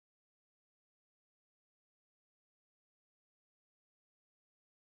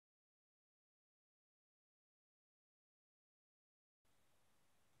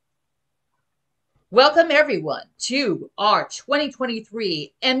Welcome everyone to our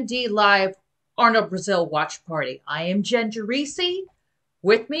 2023 MD Live Arnold Brazil Watch Party. I am Jen Gerisi.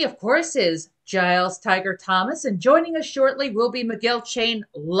 With me, of course, is Giles Tiger Thomas, and joining us shortly will be Miguel Chain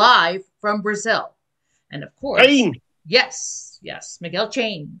live from Brazil. And of course, Chain. yes, Miguel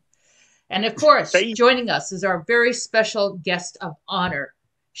Chain. And of course, Chain. joining us is our very special guest of honor.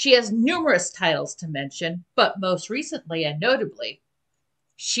 She has numerous titles to mention, but most recently and notably,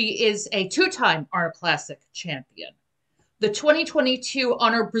 she is a two-time Arnold Classic champion, the 2022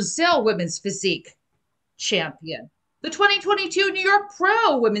 Arnold Brazil Women's Physique champion, the 2022 New York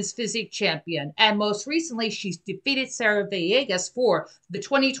Pro Women's Physique champion, and most recently, she's defeated Sarah Villegas for the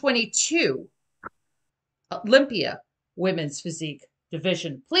 2022 Olympia Women's Physique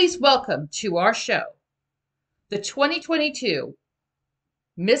division. Please welcome to our show the 2022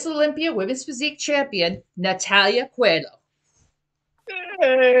 Miss Olympia Women's Physique champion, Natalia Coelho.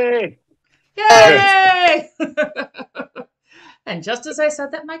 Hey. Yay! And just as I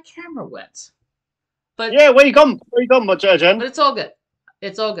said that, my camera went. But yeah, where you gone? Where you gone, Jen? But it's all good.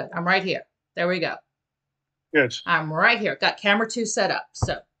 It's all good. I'm right here. There we go. Good. I'm right here. Got camera 2 set up.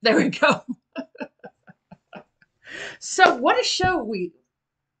 So there we go. So what a show we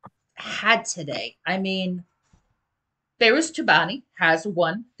had today. I mean, BEHROOZ TABANI has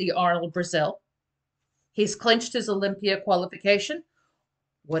won the Arnold Brazil. He's clinched his Olympia qualification.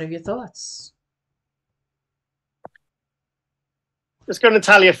 What are your thoughts? Let's go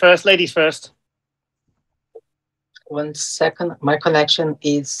Natalia first. Ladies first. 1 second. My connection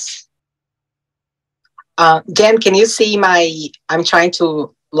is... Jen, can you see my... I'm trying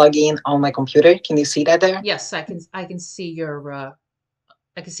to log in on my computer. Can you see that there? Yes, I can see your...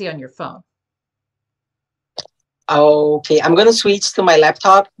 I can see on your phone. Okay, I'm going to switch to my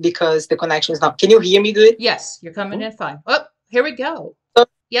laptop because the connection is not... Can you hear me good? Yes, you're coming in fine. Oh, here we go.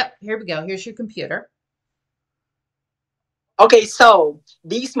 Yep, here we go. Here's your computer. Okay, so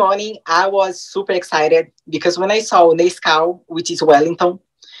this morning I was super excited because when I saw Nescau, which is Wellington,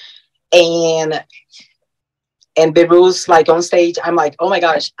 and BEHROOZ like on stage, I'm like, oh my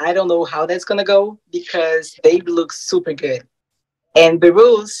gosh, I don't know how that's gonna go because they look super good. And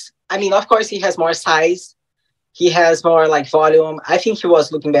BEHROOZ, I mean, of course he has more size, he has more like volume. I think he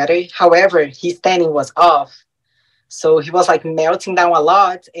was looking better. However, his standing was off. So he was like melting down a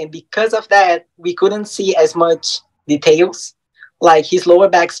lot. And because of that, we couldn't see as much details. Like his lower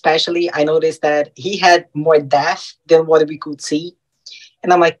back especially, I noticed that he had more depth than what we could see.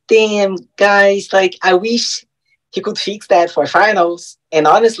 And I'm like, damn, guys, like I wish he could fix that for finals. And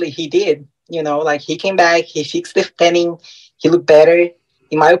honestly, he did. You know, like he came back, he fixed the standing, he looked better.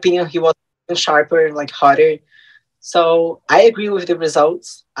 In my opinion, he was sharper, like hotter. So I agree with the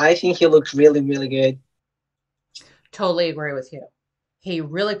results. I think he looked really, really good. Totally agree with you. He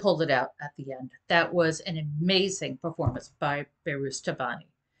really pulled it out at the end. That was an amazing performance by BEHROOZ TABANI.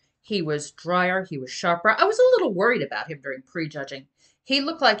 He was drier. He was sharper. I was a little worried about him during prejudging. He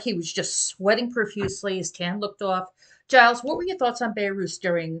looked like he was just sweating profusely. His tan looked off. Giles, what were your thoughts on BEHROOZ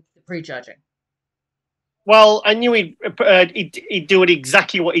during the prejudging? Well, I knew he'd do it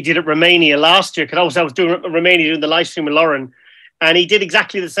exactly what he did at Romania last year because I was doing Romania doing the live stream with Lauren. And he did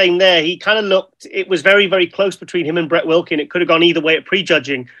exactly the same there. He kind of looked, it was very, very close between him and Brett Wilkin. It could have gone either way at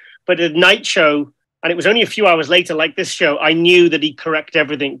prejudging. But at night show, and it was only a few hours later, like this show, I knew that he'd correct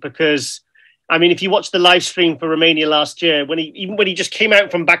everything because, I mean, if you watch the live stream for Romania last year, even when he just came out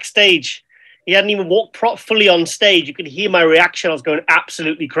from backstage, he hadn't even walked fully on stage. You could hear my reaction. I was going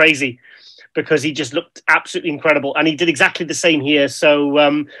absolutely crazy because he just looked absolutely incredible. And he did exactly the same here.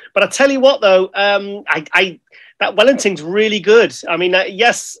 So, but I tell you what, though, that Wellington's really good. I mean,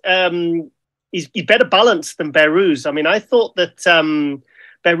 yes, he's better balanced than BEHROOZ. I mean, I thought that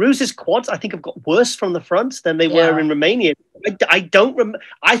BEHROOZ's quads, I think, have got worse from the front than they were in Romania. I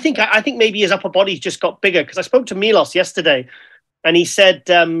think maybe his upper body's just got bigger because I spoke to Milos yesterday, and he said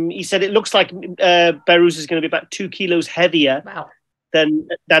it looks like BEHROOZ is going to be about 2 kilos heavier. Wow. Than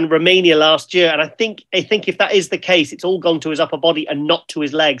Romania last year. And I think if that is the case, it's all gone to his upper body and not to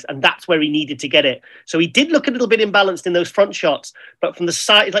his legs. And that's where he needed to get it. So he did look a little bit imbalanced in those front shots, but from the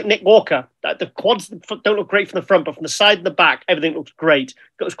side, like Nick Walker, the quads don't look great from the front, but from the side and the back, everything looks great.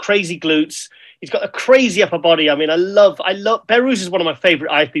 Got those crazy glutes. He's got a crazy upper body. I mean, I love BEHROOZ is one of my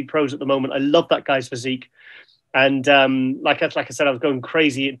favorite IFB pros at the moment. I love that guy's physique. And like I said, I was going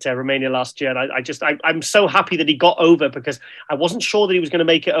crazy at Romania last year. And I'm so happy that he got over because I wasn't sure that he was going to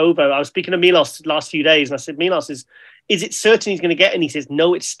make it over. I was speaking to Milos the last few days and I said, Milos, is it certain he's going to get it? And he says,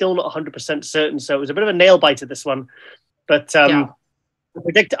 no, it's still not 100% certain. So it was a bit of a nail biter, this one. But obviously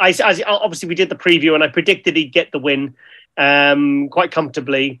we did the preview and I predicted he'd get the win. quite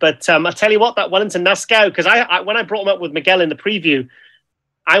comfortably. But I tell you what, that Wellington Nascau, because when I brought him up with Miguel in the preview,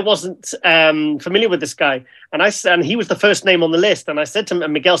 I wasn't familiar with this guy, and he was the first name on the list. And I said to him,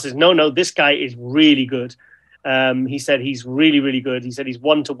 and Miguel says, no, this guy is really good. He said he's really, really good. He said he's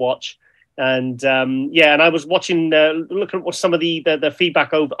one to watch. And and I was watching, looking at some of the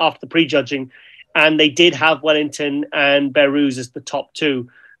feedback after the prejudging, and they did have Wellington and BEHROOZ as the top two.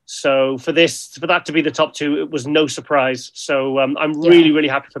 So for that to be the top two, it was no surprise. So I'm really, really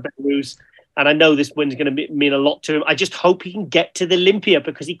happy for BEHROOZ. And I know this win's going to mean a lot to him. I just hope he can get to the Olympia,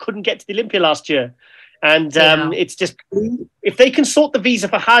 because he couldn't get to the Olympia last year. And it's just, if they can sort the visa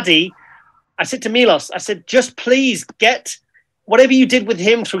for Hadi, I said to Milos, I said, just please get whatever you did with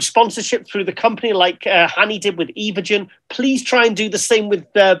him through sponsorship, through the company, like Hani did with Evogen, please try and do the same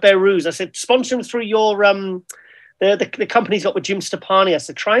with BEHROOZ. I said, sponsor him through your the company's got with Jim Stepani. I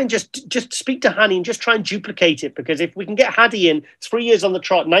said, try and just speak to Hani and just try and duplicate it, because if we can get Hadi in 3 years on the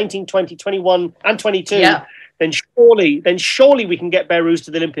trot, 19, 20, 21 and 22, then surely we can get BEHROOZ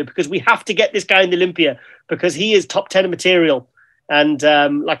to the Olympia, because we have to get this guy in the Olympia, because he is top 10 material. And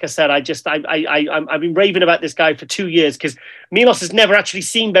like I said, I've been raving about this guy for 2 years, because Milos has never actually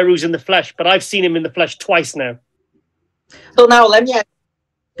seen BEHROOZ in the flesh, but I've seen him in the flesh twice now. So now let me ask,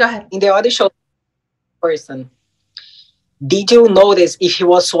 go ahead. In the other show person, did you notice if he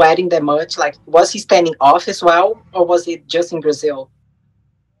was sweating that much? Like, was he standing off as well, or was it just in Brazil?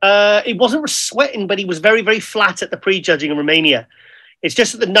 He wasn't sweating, but he was very, very flat at the prejudging in Romania. It's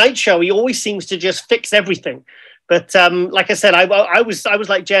just at the night show, he always seems to just fix everything. But like I said, I was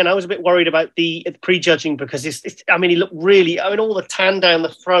like Jen. I was a bit worried about the prejudging, because he looked really. All the tan down the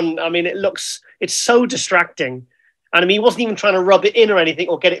front. It's so distracting. And he wasn't even trying to rub it in or anything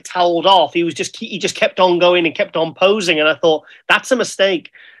or get it toweled off. He just kept on going and kept on posing. And I thought, that's a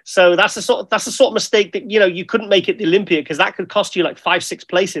mistake. So that's the sort of mistake that, you couldn't make it the Olympia, because that could cost you like 5-6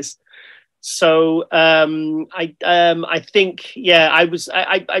 places. So I think,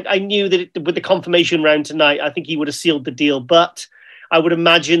 I knew that with the confirmation round tonight, I think he would have sealed the deal. But I would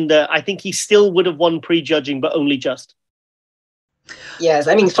imagine that I think he still would have won prejudging, but only just. Yes,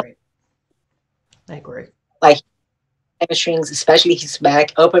 I agree. Like, hamstrings, especially his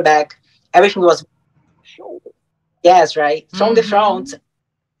back, upper back, everything was. Yes, right. From the front,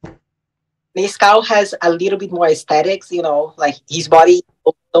 Nascau has a little bit more aesthetics, like his body.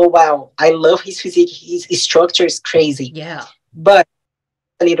 Oh wow, I love his physique. His structure is crazy. Yeah, but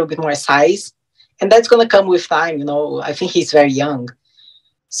a little bit more size, and that's gonna come with time. I think he's very young,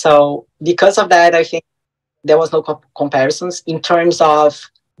 so because of that, I think there was no comparisons in terms of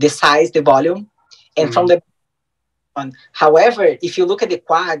the size, the volume, and from the one. However, if you look at the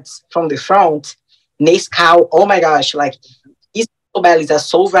quads from the front, Nascau, oh my gosh, like his bellies are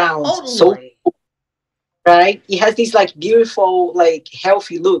so round, so right. He has this like beautiful, like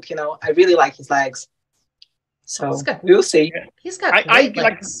healthy look. I really like his legs. So we'll see. He's got great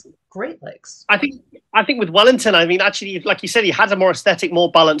legs. Great legs. I think with Wellington, actually, like you said, he had a more aesthetic,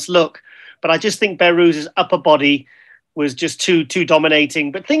 more balanced look. But I just think BEHROOZ's upper body was just too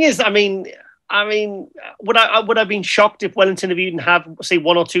dominating. But thing is, would I have been shocked if Wellington had even have, say,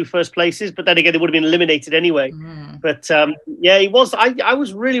 1 or 2 first places? But then again, they would have been eliminated anyway. But he was. I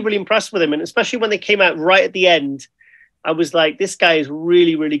was really, really impressed with him, and especially when they came out right at the end, I was like, this guy is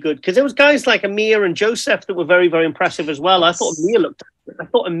really, really good. Because there was guys like Amir and Joseph that were very, very impressive as well. I thought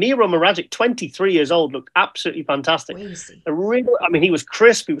Amir Omaragic, 23 years old, looked absolutely fantastic. He was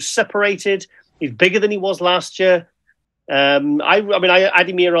crisp. He was separated. He's bigger than he was last year. I had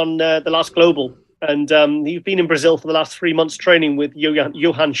Amir on the last Global, and he's been in Brazil for the last 3 months training with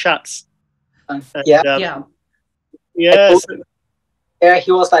Johan Schatz. Yeah,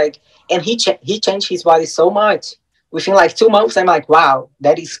 he was like, and he changed his body so much within like 2 months. I'm like, wow,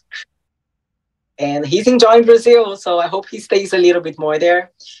 that is. And he's enjoying Brazil, so I hope he stays a little bit more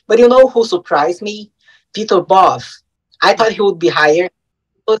there. But who surprised me? Peter Boff. I thought he would be higher.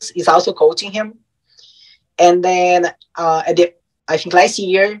 He's also coaching him. And then I think last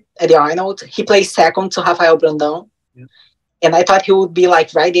year at the Arnold, he placed second to Rafael Brandão. Yeah. And I thought he would be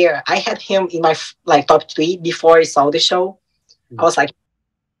like right there. I had him in my top 3 before I saw the show. I was like,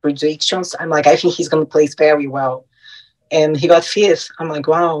 predictions. I'm like, I think he's going to place very well. And he got 5th. I'm like,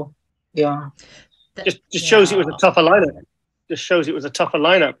 wow. Yeah. Just shows it was a tougher lineup. Just shows it was a tougher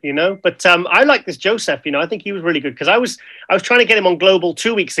lineup, But I like this Joseph, I think he was really good, because I was trying to get him on Global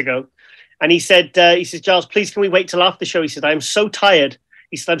 2 weeks ago. And he said, Giles, please, can we wait till after the show? He said, I'm so tired.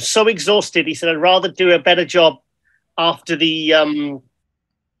 He said, I'm so exhausted. He said, I'd rather do a better job after the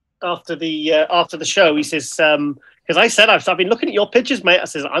show. He says, because Because I said, I've been looking at your pictures, mate. I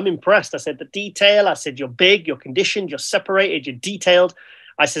said, I'm impressed. I said, the detail. I said, you're big, you're conditioned, you're separated, you're detailed.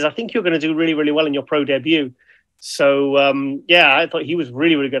 I said, I think you're going to do really, really well in your pro debut. So, yeah, I thought he was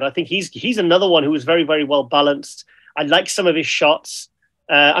really, really good. I think he's another one who was very, very well balanced. I like some of his shots.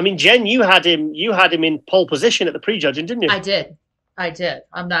 I mean, Jen, you had him in pole position at the prejudging, didn't you? I did.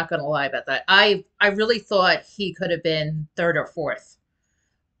 I'm not going to lie about that. I really thought he could have been third or fourth.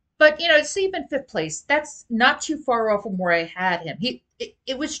 But, you know, to see him in fifth place, that's not too far off from where I had him.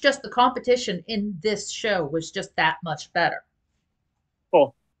 It was just the competition in this show was just that much better.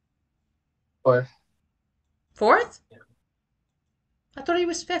 Fourth. Fourth? Yeah. I thought he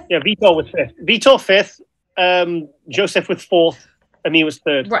was fifth. Yeah, Vitor was fifth. Vitor fifth. Joseph was fourth, and he was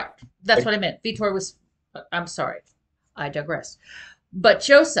third. Right. That's what I meant. Vitor was. I'm sorry. I digress. But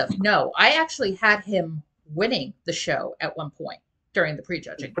Joseph, no, I actually had him winning the show at one point during the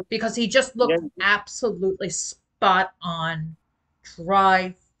prejudging because he just looked absolutely spot on,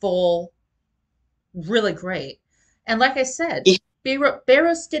 dry, full, really great. And like I said,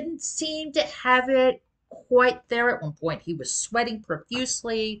 BEHROOZ didn't seem to have it quite there at one point. He was sweating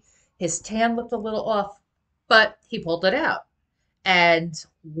profusely. His tan looked a little off, but he pulled it out. And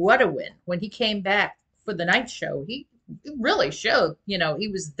what a win. When he came back for the night show, he really showed, you know, he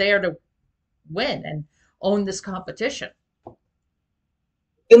was there to win and own this competition.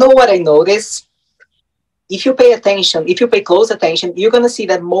 You know what I noticed? If you pay attention, if you pay close attention, you're going to see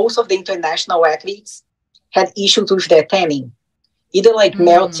that most of the international athletes had issues with their tanning, either like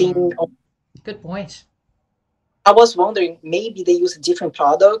melting. Or... Good point. I was wondering, maybe they use a different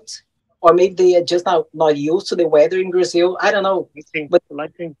product, or maybe they are just not used to the weather in Brazil. I don't know. But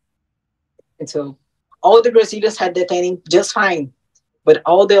lighting. And so all the Brazilians had their tanning just fine, but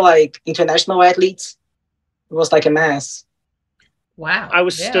all the like international athletes, it was like a mess. Wow. I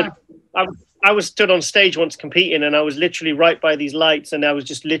was stood on stage once competing, and I was literally right by these lights, and I was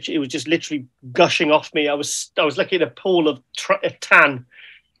just literally, it was just literally gushing off me. I was looking at a pool of tan.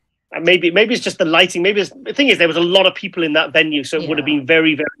 And maybe it's just the lighting. Maybe the thing is there was a lot of people in that venue, so it would have been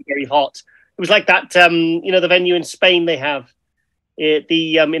very, very, very hot. It was like that, you know, the venue in Spain they have,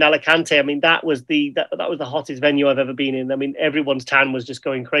 in Alicante. I mean, that was the hottest venue I've ever been in. I mean, everyone's tan was just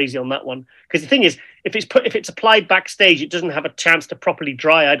going crazy on that one. Because the thing is, if it's applied backstage, it doesn't have a chance to properly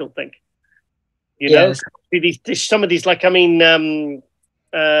dry, I don't think. You know, some of these, like, I mean,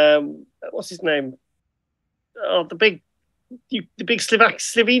 what's his name? Oh, the big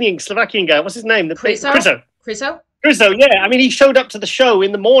Slovakian guy. What's his name? Krizo, yeah. I mean, he showed up to the show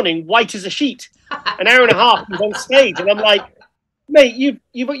in the morning, white as a sheet. An hour and a half, he's on stage, and I'm like, mate,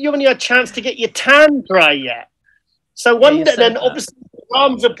 you've only had a chance to get your tan dry yet. So then obviously his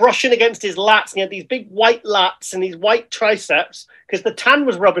arms are brushing against his lats, and he had these big white lats and these white triceps because the tan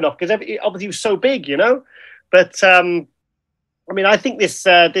was rubbing off because obviously he was so big, you know. But I mean, I think this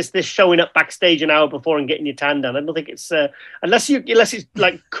showing up backstage an hour before and getting your tan done, I don't think it's unless it's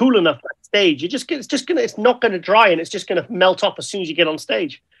like cool enough backstage, it's not gonna dry, and it's just gonna melt off as soon as you get on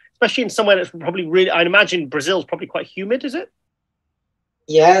stage. Especially in somewhere that's probably really, I imagine Brazil's probably quite humid, is it?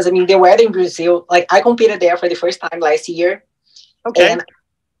 Yes, I mean the weather in Brazil. Like I competed there for the first time last year. Okay. And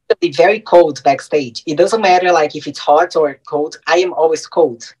it's very cold backstage. It doesn't matter like if it's hot or cold. I am always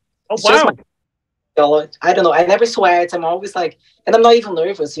cold. Oh wow. I don't know. I never sweat. I'm always like, and I'm not even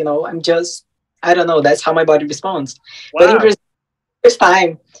nervous, you know. I'm just, I don't know. That's how my body responds. Wow. But in Brazil, first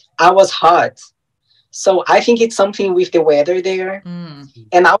time, I was hot. So I think it's something with the weather there.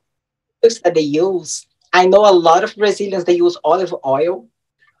 And our products that they use, I know a lot of Brazilians, they use olive oil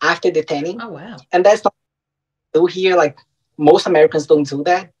after the tanning. Oh, wow. And that's not do here. Like most Americans don't do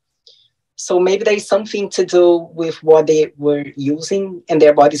that. So maybe there's something to do with what they were using and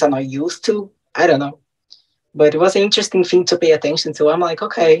their bodies are not used to. I don't know. But it was an interesting thing to pay attention to. I'm like,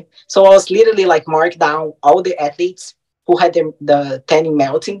 okay. So I was literally like marked down all the athletes who had the tanning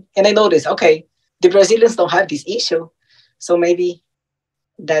melting. And I noticed, okay, the Brazilians don't have this issue. So maybe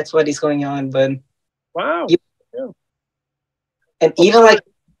that's what is going on. But wow. And even like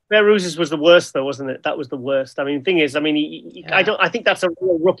BEHROOZ's was the worst though, wasn't it? That was the worst. I mean, the thing is, I mean, I think that's a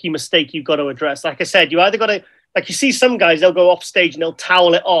real rookie mistake you've got to address. Like I said, you either got to, like you see some guys, they'll go off stage and they'll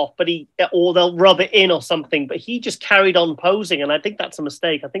towel it off, or they'll rub it in or something. But he just carried on posing, and I think that's a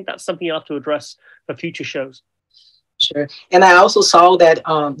mistake. I think that's something you have to address for future shows. Sure. And I also saw that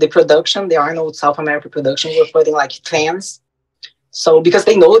the production, the Arnold South America production, were putting like fans. So because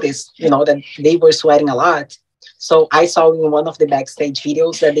they noticed, you know, that they were sweating a lot. So I saw in one of the backstage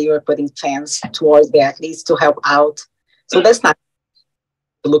videos that they were putting fans towards the athletes to help out. So that's not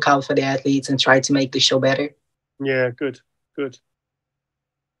to look out for the athletes and try to make the show better. Yeah, good.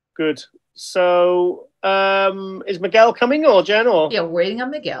 So is Miguel coming or Jen or? Yeah, we're waiting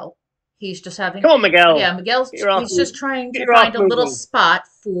on Miguel. He's just having. Come on, Miguel. Yeah, Miguel's. He's just trying to find a little spot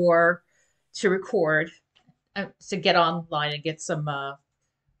to record, to get online and get some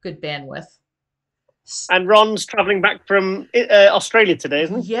good bandwidth. And Ron's traveling back from Australia today,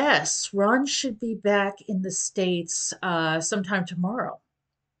 isn't he? Yes, Ron should be back in the States sometime tomorrow.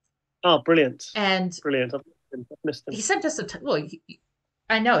 Oh, brilliant! And brilliant. I've missed him. He sent us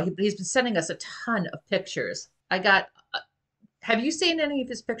I know he's been sending us a ton of pictures. Have you seen any of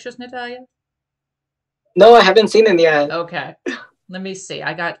his pictures, Natalia? No, I haven't seen any yet. Okay, let me see.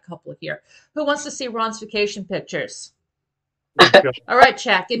 I got a couple here. Who wants to see Ron's vacation pictures? All right,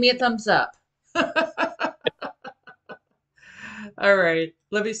 chat, give me a thumbs up. All right,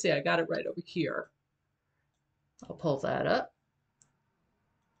 let me see. I got it right over here. I'll pull that up.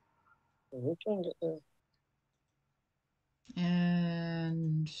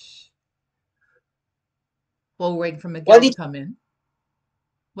 And we'll wait for Miguel to come in.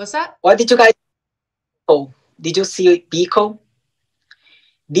 What's that? What did you guys? Oh, did you see Pico?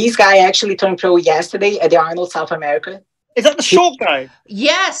 This guy actually turned pro yesterday at the Arnold South America. Is that the short guy?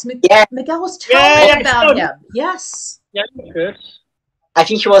 Yes, yeah. Miguel was telling me about him. Yes. Yeah, good. I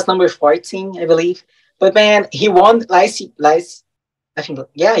think he was number 14, I believe. But man, he won I think,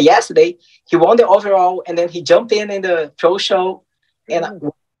 yeah, yesterday. He won the overall, and then he jumped in the pro show. And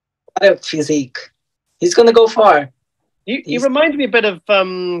what a physique. He's going to go far. You remind me a bit of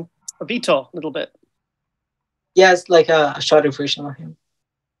Vitor, a little bit. Yes, like a shorter version of him.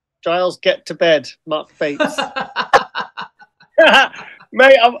 Giles, get to bed, Mark Bates.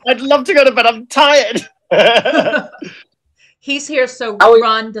 Mate, I'd love to go to bed. I'm tired. He's here so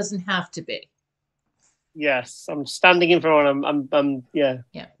Ron doesn't have to be. Yes, I'm standing in for him. I'm yeah.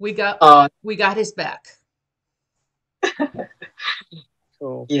 Yeah, we got his back.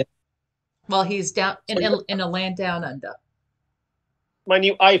 Cool. Yeah. Well, he's down in a land down under. My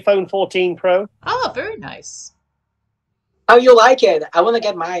new iPhone 14 Pro. Oh, very nice. How you like it? I want to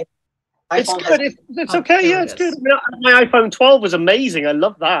get mine. It's good. It's okay. Yeah, it's good. I mean, my iPhone 12 was amazing. I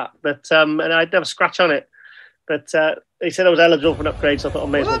love that. But and I'd have a scratch on it. But they said I was eligible for an upgrade, so I thought I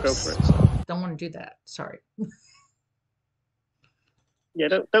may as well go for it. So. Don't want to do that. Sorry. Yeah,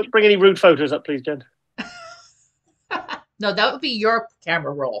 don't bring any rude photos up, please, Jen. No, that would be your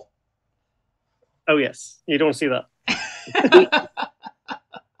camera roll. Oh yes, you don't want to see that.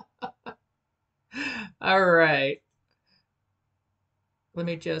 All right. Let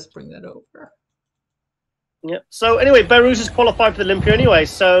me just bring that over. Yeah. So anyway, BEHROOZ is qualified for the Olympia anyway.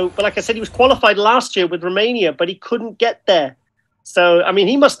 So, but like I said, he was qualified last year with Romania, but he couldn't get there. So, I mean,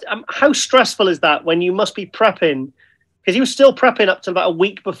 he must. How stressful is that when you must be prepping? Because he was still prepping up to about a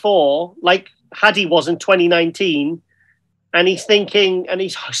week before, like Hadi was in 2019, and he's thinking, and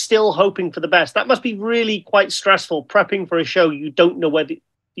he's still hoping for the best. That must be really quite stressful, prepping for a show you don't know whether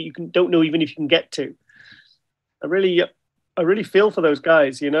don't know even if you can get to. I really feel for those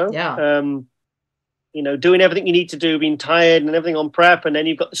guys, you know. Yeah. You know, doing everything you need to do, being tired and everything on prep, and then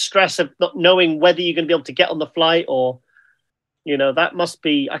you've got the stress of not knowing whether you're going to be able to get on the flight or, you know, that must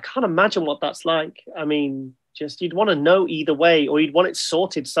be. I can't imagine what that's like. I mean, just you'd want to know either way, or you'd want it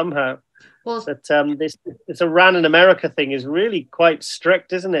sorted somehow. Well, but this Iran and America thing is really quite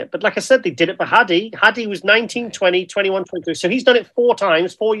strict, isn't it? But like I said, they did it for Hadi. Hadi was 19, 20, 21, 22. So he's done it 4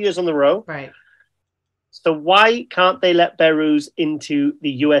 times, 4 years on the row. Right. So why can't they let BEHROOZ into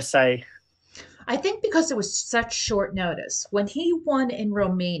the USA? I think because it was such short notice. When he won in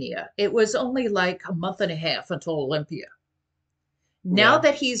Romania, it was only like a month and a half until Olympia. Now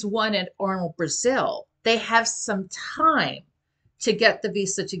that he's won at Arnold Brazil, they have some time to get the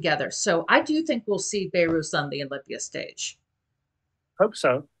visa together. So I do think we'll see BEHROOZ on the Olympia stage. Hope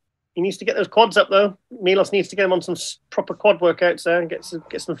so. He needs to get those quads up, though. Milos needs to get him on some proper quad workouts there and get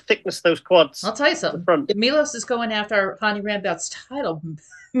some thickness to those quads. I'll tell you something. Milos is going after Hani Rambout's title,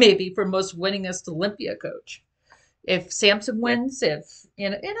 maybe for most winningest Olympia coach. If Samson wins, if you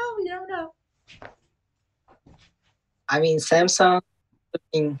don't know. I mean, Samson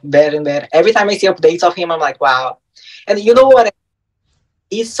looking better and better. Every time I see updates of him, I'm like, wow. And you know what?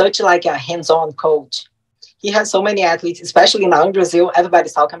 He's such like a hands-on coach. He has so many athletes, especially now in Brazil.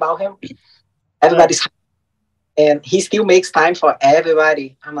 Everybody's talking about him. And he still makes time for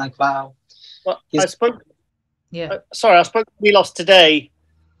everybody. I'm like, wow. Well, I spoke to Milos today,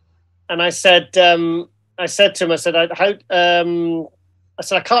 and I said to him, I said, I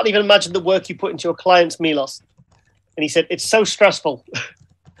can't even imagine the work you put into your clients, Milos. And he said, it's so stressful.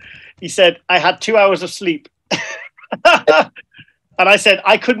 He said, I had 2 hours of sleep. And I said,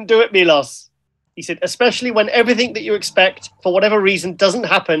 I couldn't do it, Milos. He He said, especially when everything that you expect for whatever reason doesn't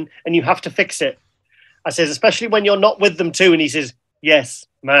happen and you have to fix it. I says, especially when you're not with them too. And he says, yes,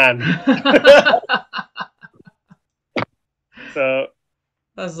 man. So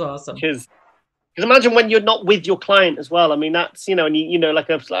that's awesome. Because imagine when you're not with your client as well. I mean, that's, you know, and you know,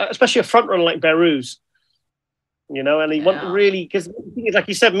 like especially a front runner like BEHROOZ, you know, and he want to really, because like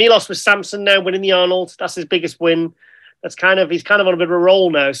you said, Milos with Samson now winning the Arnold. That's his biggest win. He's kind of on a bit of a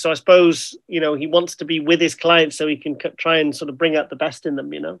roll now. So I suppose, you know, he wants to be with his clients so he can try and sort of bring out the best in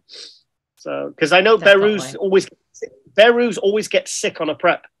them, you know. So, because I know BEHROOZ always gets sick on a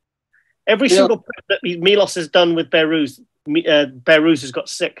prep. Every single prep that Milos has done with BEHROOZ, BEHROOZ has got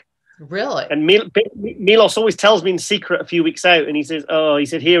sick. Really? And Milos always tells me in secret a few weeks out, and he says, "Oh, he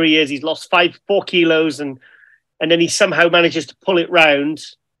said here he is. He's lost 4 kilos, and then he somehow manages to pull it round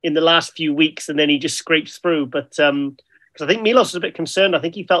in the last few weeks, and then he just scrapes through." But because I think Milos was a bit concerned, I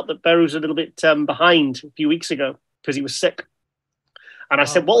think he felt that BEHROOZ was a little bit behind a few weeks ago because he was sick. And I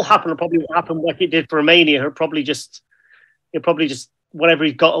said, what will happen? Probably will happen like it did for Romania. He'll probably just whatever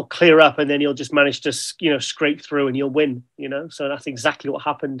he's got will clear up, and then he'll just manage to, you know, scrape through and he'll win, you know. So that's exactly what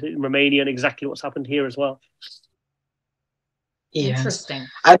happened in Romania and exactly what's happened here as well. Yes. Interesting.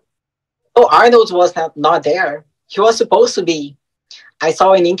 Arnold was not there. He was supposed to be. I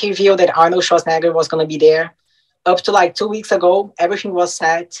saw an interview that Arnold Schwarzenegger was going to be there. Up to like 2 weeks ago, everything was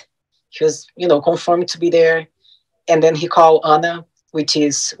set. He was, you know, confirmed to be there. And then he called Anna, which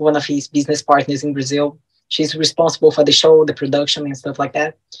is one of his business partners in Brazil. She's responsible for the show, the production and stuff like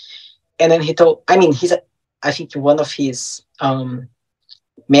that. And then he told, I mean, I think one of his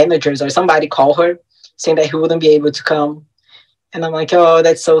managers or somebody called her saying that he wouldn't be able to come. And I'm like, oh,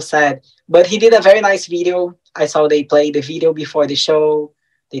 that's so sad. But he did a very nice video. I saw they played the video before the show.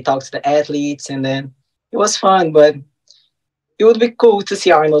 They talked to the athletes, and then it was fun, but it would be cool to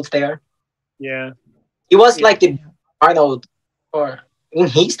see Arnold there. Yeah. It was like the Arnold, or in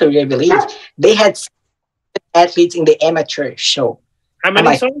history, I believe, they had athletes in the amateur show. How many?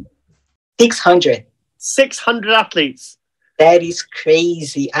 Like, 600. 600 athletes. That is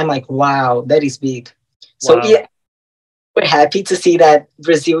crazy. I'm like, wow, that is big. So yeah, we're happy to see that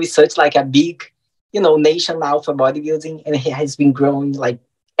Brazil is such like a big, you know, nation now for bodybuilding, and it has been growing like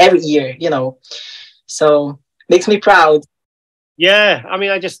every year, you know. So makes me proud. Yeah, I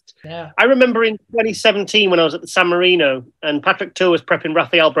mean, I remember in 2017 when I was at the San Marino and Patrick Tour was prepping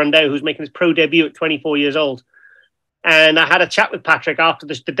Rafael Brandão, who's making his pro debut at 24 years old. And I had a chat with Patrick after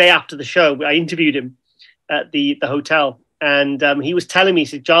the day after the show. I interviewed him at the hotel, and he was telling me, he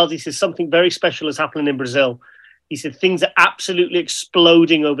said, Giles, he says, something very special is happening in Brazil. He said, things are absolutely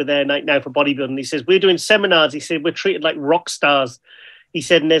exploding over there right now for bodybuilding. He says, we're doing seminars. He said, we're treated like rock stars. He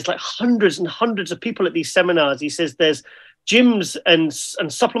said, and there's like hundreds and hundreds of people at these seminars. He says, there's gyms and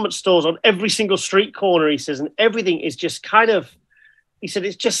supplement stores on every single street corner, he says, and everything is just kind of, he said,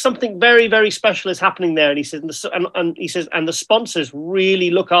 it's just something very, very special is happening there. And he says, and he says, and the sponsors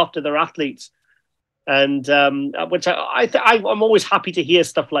really look after their athletes. And which I'm always happy to hear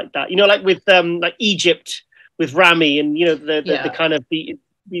stuff like that, you know, like with like Egypt with Rami, and you know the kind of the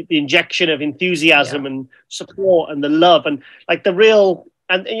injection of enthusiasm and support and the love, and like the real,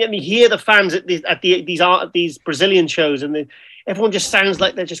 and you hear the fans at these Brazilian shows, and everyone just sounds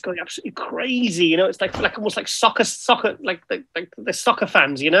like they're just going absolutely crazy, you know. It's like almost like soccer like the soccer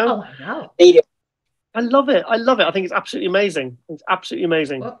fans, you know. Oh, I know. I love it. I think it's absolutely amazing. It's absolutely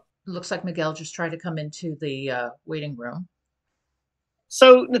amazing. Well, looks like Miguel just tried to come into the waiting room.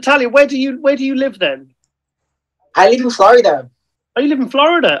 So Natalia, where do you live then? I live in Florida. Oh, you live in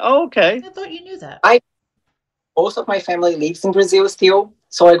Florida? Oh, okay. I thought you knew that. Most of my family lives in Brazil still,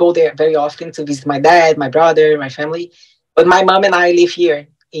 so I go there very often to visit my dad, my brother, my family. But my mom and I live here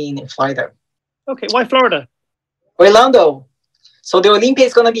in Florida. Okay, why Florida? Orlando. So the Olympia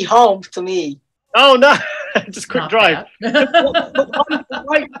is gonna be home to me. Oh no, just quick drive.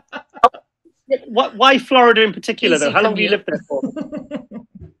 Why Florida in particular, though? How long do you live there for?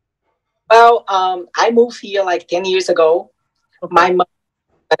 Well, I moved here like 10 years ago. Okay. My mom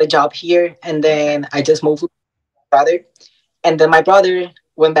got a job here, and then I just moved with my brother. And then my brother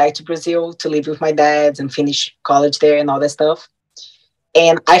went back to Brazil to live with my dad and finish college there and all that stuff.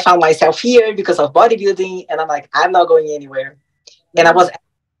 And I found myself here because of bodybuilding, and I'm like, I'm not going anywhere. And I was in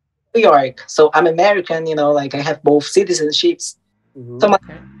New York, so I'm American, you know, like I have both citizenships. Mm-hmm. So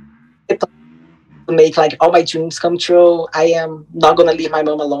to make like all my dreams come true. I am not gonna leave my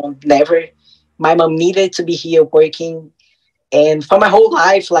mom alone, never. My mom needed to be here working, and for my whole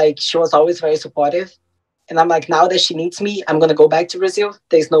life, like she was always very supportive. And I'm like, now that she needs me, I'm gonna go back to Brazil.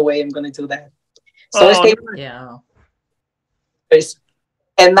 There's no way I'm gonna do that. So I stayed. Yeah.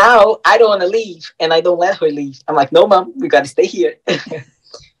 And now I don't want to leave, and I don't let her leave. I'm like, no, mom, we got to stay here.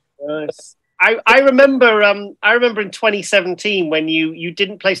 Nice. I remember in 2017 when you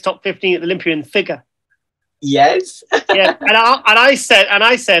didn't place top 15 at the Olympia in figure. Yes. Yeah, and I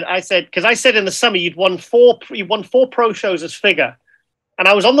said because I said in the summer you won four pro shows as figure, and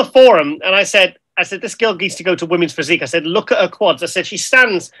I was on the forum and I said this girl needs to go to women's physique. I said look at her quads. I said she's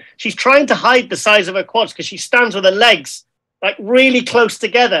trying to hide the size of her quads because she stands with her legs like really close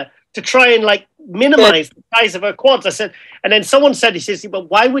together to try and like minimize the size of her quads. I said, and then someone said, he says, but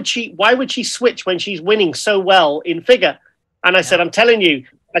why would she switch when she's winning so well in figure? And I said, I'm telling you,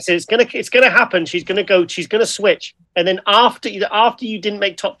 I said, it's gonna happen. She's gonna switch. And then after you didn't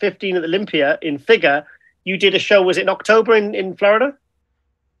make top 15 at the Olympia in figure, you did a show, was it in October in Florida?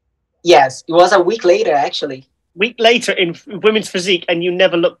 Yes, it was a week later, actually. Week later in women's physique, and you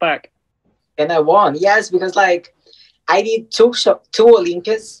never looked back. And I won, yes, because like I did two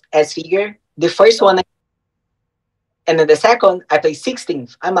Olympias as figure. The first one, and then the second, I played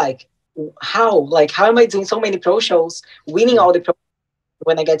 16th. I'm like, how am I doing so many pro shows, winning all the pro?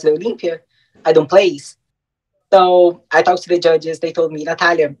 When I get to the Olympia, I don't place. So I talked to the judges. They told me,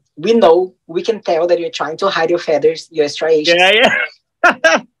 Natalia, we can tell that you're trying to hide your feathers, your striations. Yeah.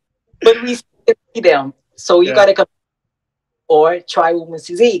 But we see them. So you got to come or try women's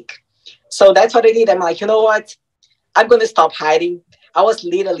physique. So that's what I did. I'm like, you know what? I'm going to stop hiding. I was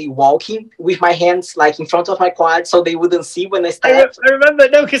literally walking with my hands like in front of my quad so they wouldn't see when I stepped. I remember,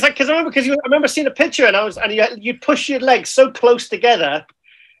 no, because I remember seeing a picture and you push your legs so close together.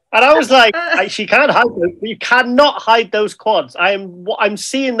 And I was like, she can't hide them. You cannot hide those quads. I'm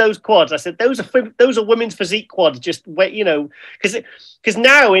seeing those quads. I said, those are women's physique quads. Just wait, because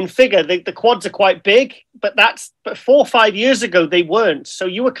now in figure the quads are quite big, but 4 or 5 years ago they weren't. So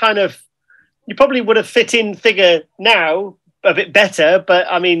you probably would have fit in figure now a bit better, but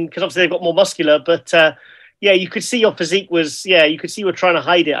I mean, because obviously they've got more muscular. But you could see your physique was you could see you were trying to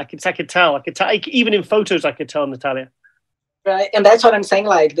hide it. I could tell. Even in photos, I could tell, Natalia. Right, and that's what I'm saying.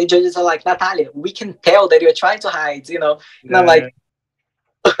 Like the judges are like, Natalia, we can tell that you're trying to hide, And I'm like,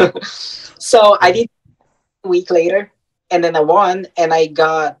 so I did a week later, and then I won, and I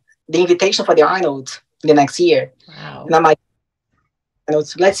got the invitation for the Arnold the next year. Wow. And I'm like,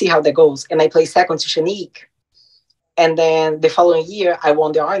 let's see how that goes. And I placed second to Shanique. And then the following year, I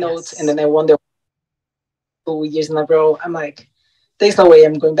won the Arnold, and then I won the 2 years in a row. I'm like, there's no way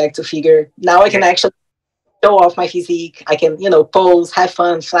I'm going back to figure. Now I can actually show off my physique. I can, pose, have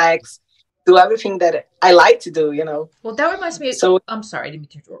fun, flex, do everything that I like to do, Well, that reminds me. So I'm sorry, I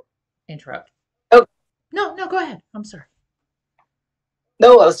didn't mean to interrupt. Oh. No, go ahead. I'm sorry.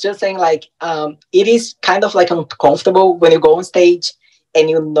 No, I was just saying, like, it is kind of like uncomfortable when you go on stage and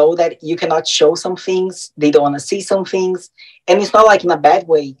you know that you cannot show some things. They don't want to see some things. And it's not like in a bad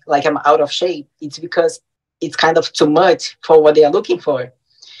way, like I'm out of shape. It's because it's kind of too much for what they are looking for.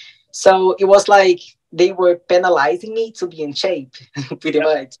 So it was like they were penalizing me to be in shape, pretty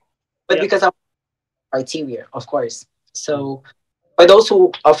much. But because of criteria, of course. So for those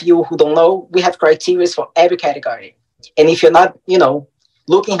of you who don't know, we have criteria for every category. And if you're not,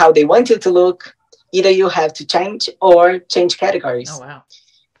 looking how they want you to look, either you have to change or change categories. Oh, wow.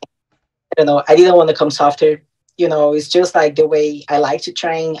 I don't know. I didn't want to come softer. It's just like the way I like to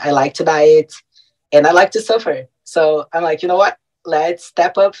train. I like to diet and I like to suffer. So I'm like, you know what? Let's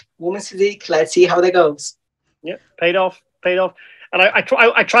step up women's physique. Let's see how that goes. Yeah, paid off. And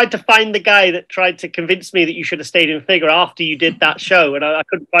I tried to find the guy that tried to convince me that you should have stayed in figure after you did that show, and I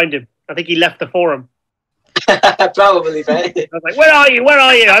couldn't find him. I think he left the forum. Probably, right? I was like, where are you?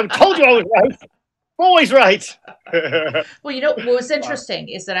 I told you I was right. Always right. Well, what was interesting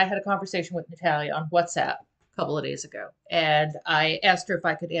is that I had a conversation with Natalia on WhatsApp a couple of days ago, and I asked her if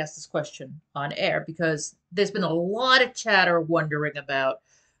I could ask this question on air because there's been a lot of chatter wondering about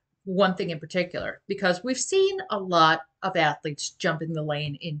one thing in particular, because we've seen a lot of athletes jumping the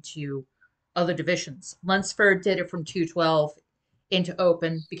lane into other divisions. Lunsford did it from 212 into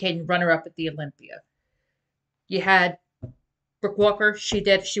open, became runner-up at the Olympia. You had Brooke Walker, she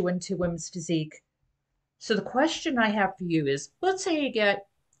went to women's physique. So the question I have for you is, let's say you get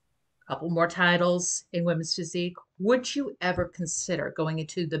a couple more titles in women's physique. Would you ever consider going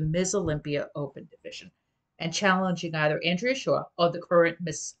into the Ms. Olympia Open division and challenging either Andrea Shaw or the current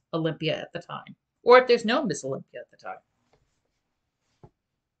Miss Olympia at the time? Or if there's no Miss Olympia at the time?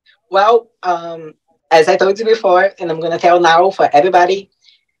 Well, as I told you before, and I'm going to tell now for everybody,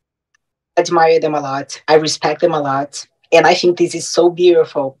 I admire them a lot. I respect them a lot. And I think this is so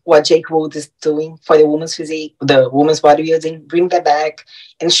beautiful what Jake Wood is doing for the women's physique, the women's bodybuilding, bring that back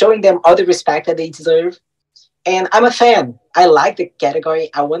and showing them all the respect that they deserve. And I'm a fan. I like the category.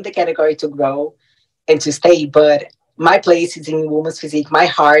 I want the category to grow and to stay, but my place is in women's physique. My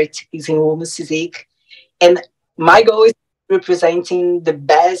heart is in women's physique. And my goal is representing the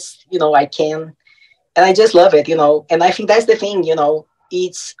best, I can. And I just love it, And I think that's the thing,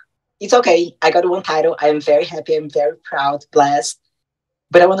 it's okay. I got one title. I am very happy. I'm very proud, blessed.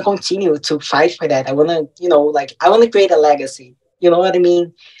 But I want to continue to fight for that. I want to, I want to create a legacy. You know what I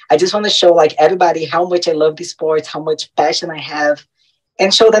mean? I just want to show like everybody how much I love this sport, how much passion I have,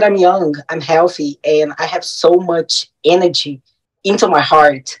 and show that I'm young, I'm healthy, and I have so much energy into my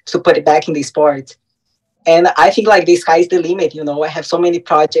heart to put it back in the sport. And I think like the sky's the limit. I have so many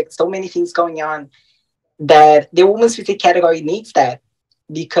projects, so many things going on that the women's physique category needs that,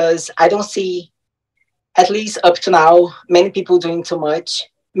 because I don't see, at least up to now, many people doing too much.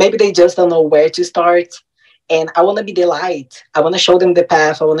 Maybe they just don't know where to start. And I want to be the light. I want to show them the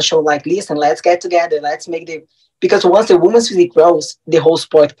path. I want to show like, listen, let's get together. Let's make the, because once the women's physique grows, the whole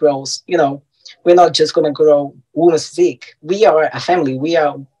sport grows. We're not just going to grow women's physique. We are a family. We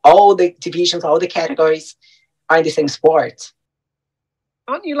are all the divisions, all the categories are in the same sport.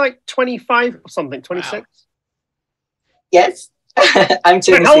 Aren't you like 25 or something, 26? Wow. Yes. I'm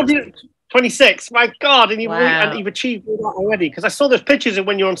 26. How old are you? 26. My God. And you've achieved all that already. Because I saw those pictures of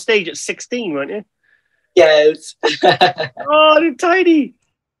when you're on stage at 16, weren't you? Yes. Oh, you're tiny.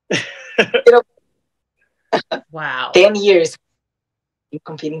 Wow. 10 years. I'm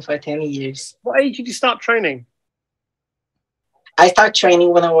competing for 10 years. What age did you start training? I started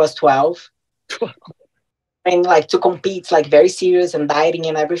training when I was 12. And like to compete, like very serious and dieting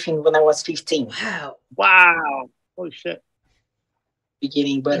and everything when I was 15. Wow. Wow. Holy shit.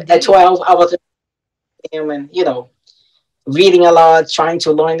 Beginning, but at 12, I was and reading a lot, trying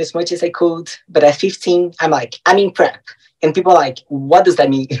to learn as much as I could. But at 15, I'm in prep. And people are like, what does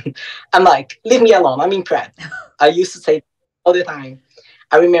that mean? I'm like, leave me alone. I'm in prep. I used to say all the time.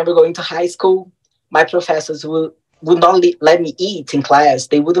 I remember going to high school. My professors would not let me eat in class.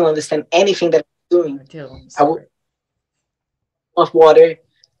 They wouldn't understand anything that I was doing. I would of water.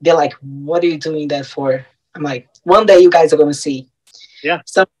 They're like, what are you doing that for? I'm like, one day you guys are going to see. Yeah.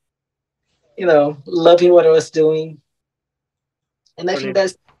 So, loving what I was doing. And I think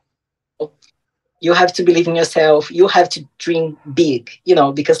that's, you have to believe in yourself. You have to dream big,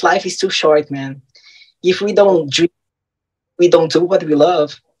 because life is too short, man. If we don't dream, we don't do what we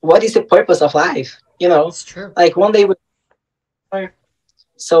love. What is the purpose of life? It's true. Like one day.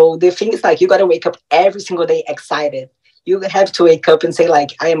 So the thing is like, you got to wake up every single day excited. You have to wake up and say like,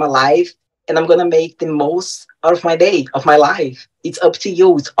 I am alive and I'm going to make the most out of my day, of my life. It's up to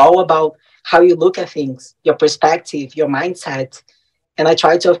you. It's all about how you look at things, your perspective, your mindset. And I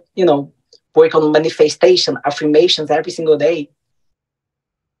try to, work on manifestation, affirmations every single day.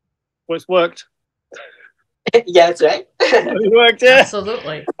 Well, it's worked. Yeah, that's right. It worked, yeah.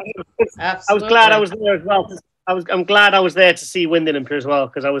 Absolutely. I was glad I was there as well. I'm glad I was there to see Wind Olympia as well,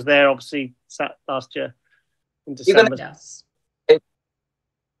 because I was there obviously last year in December. Yes.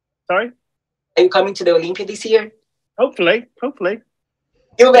 Sorry? Are you coming to the Olympia this year? Hopefully.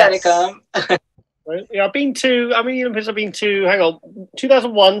 You better come. Right. Yeah, I've been to, Olympics I've been to, hang on,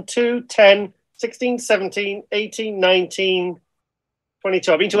 2001, 2, 10, 16, 17, 18, 19,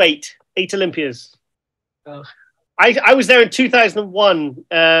 22. I've been to eight Olympias. Oh. I was there in 2001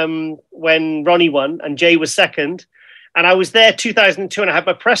 when Ronnie won and Jay was second. And I was there 2002 and I had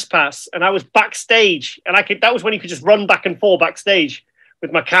my press pass and I was backstage. And that was when you could just run back and forth backstage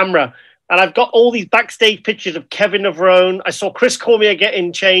with my camera. And I've got all these backstage pictures of Kevin Navarone. I saw Chris Cormier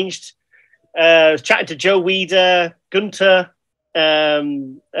getting changed. I was chatting to Joe Weider, Gunter,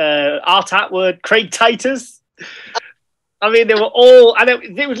 Art Atwood, Craig Titus. They were all, and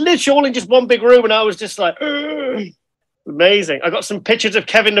it was literally all in just one big room, and I was just like, ugh. Amazing. I got some pictures of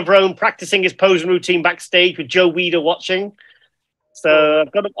Kevin Navarone practicing his posing routine backstage with Joe Weider watching. So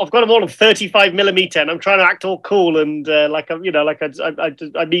I've got them all on 35mm, and I'm trying to act all cool and I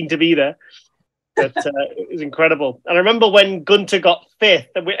mean to be there. But it was incredible. And I remember when Gunter got fifth,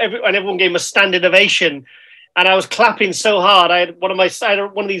 and everyone gave him a standing ovation, and I was clapping so hard. I had one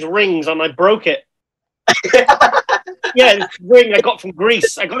of these rings, and I broke it. Yeah, this ring I got from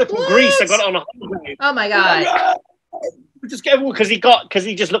Greece. I got it from Greece. I got it on a holiday. Oh my God! Just everyone because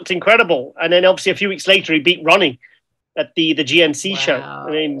he just looked incredible. And then obviously a few weeks later he beat Ronnie at the GNC show.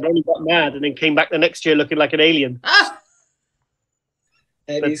 And then Ronnie got mad and then came back the next year looking like an alien. Ah!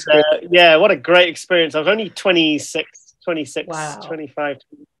 Yeah, what a great experience. I was only 26, wow. 25,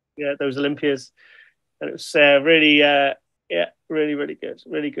 those Olympias. And it was really good.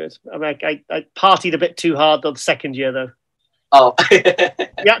 Really good. I partied a bit too hard the second year, though. Oh.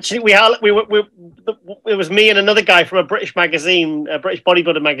 It was me and another guy from a British magazine, a British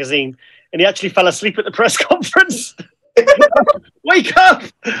bodybuilder magazine, and he actually fell asleep at the press conference. Wake up!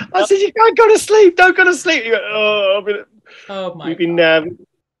 I said, you can't go to sleep. Don't go to sleep. He went, Oh my we've been, God.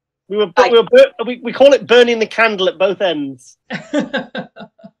 we call it burning the candle at both ends. And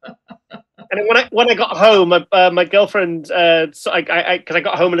when I got home, my girlfriend, because I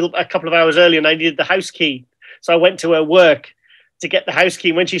got home a couple of hours early, and I needed the house key, so I went to her work to get the house key.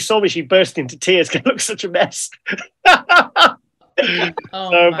 And when she saw me, she burst into tears. It looked such a mess.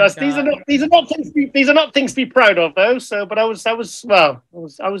 These are not things to be proud of, though. So, but I was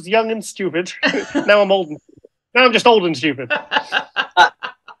young and stupid. Now I'm old. Now I'm just old and stupid.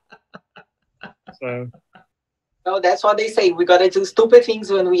 So. No, that's what they say. We gotta do stupid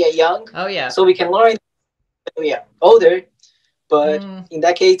things when we are young. Oh yeah. So we can learn when we are older. But in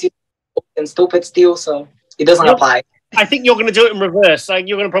that case, you're old and stupid still, so it doesn't apply. I think you're going to do it in reverse. Like,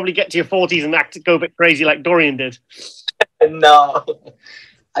 you're going to probably get to your 40s and go a bit crazy like Dorian did. No,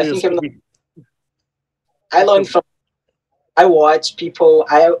 I think I'm not. I learn from. I watch people.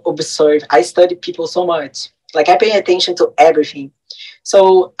 I observe. I study people so much. Like, I pay attention to everything.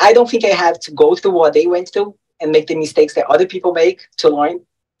 So I don't think I have to go through what they went through and make the mistakes that other people make to learn.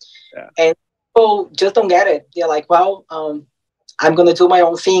 Yeah. And people just don't get it. They're like, well, I'm going to do my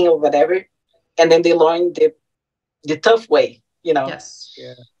own thing or whatever. And then they learn the tough way, you know? Yes.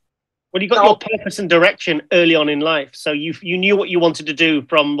 Yeah. Well, you got your purpose and direction early on in life. So you knew what you wanted to do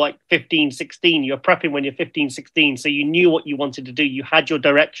from like 15, 16. You're prepping when you're 15, 16. So you knew what you wanted to do. You had your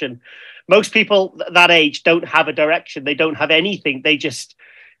direction. Most people that age don't have a direction. They don't have anything. They just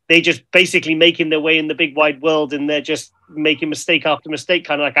basically making their way in the big wide world, and they're just making mistake after mistake,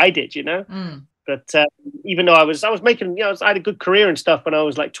 kind of like I did, you know? But even though I was making, you know, I had a good career and stuff when I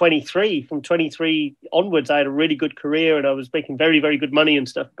was like 23. From 23 onwards, I had a really good career and I was making very, very good money and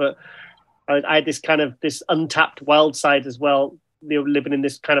stuff. But I had this untapped wild side as well, you know, living in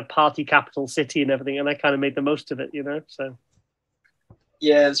this kind of party capital city and everything. And I kind of made the most of it, you know, so.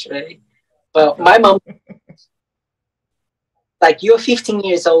 Yeah, that's right. Well, my mom, like, you're 15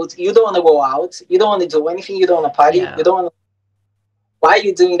 years old, you don't want to go out, you don't want to do anything, you don't want to party, you don't want to, why are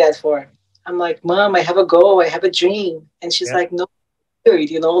you doing that for? I'm like, Mom, I have a goal, I have a dream. And she's like, no,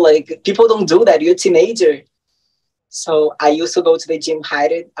 you know, like, people don't do that, you're a teenager. So I used to go to the gym,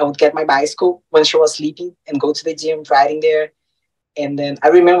 hide it. I would get my bicycle when she was sleeping and go to the gym, riding there. And then I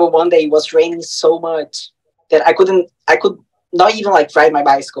remember one day it was raining so much that I could not even like ride my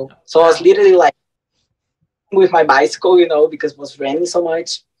bicycle. So I was literally like with my bicycle, you know, because it was raining so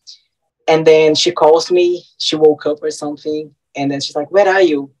much. And then she calls me, she woke up or something. And then she's like, where are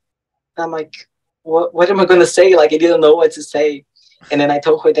you? And I'm like, what am I going to say? Like, I didn't know what to say. And then I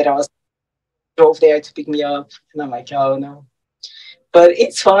told her that I drove there to pick me up. And I'm like, oh no. But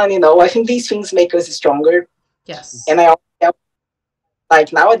it's fun, you know. I think these things make us stronger. Yes. And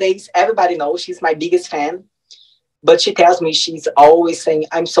like, nowadays, everybody knows she's my biggest fan. But she tells me, she's always saying,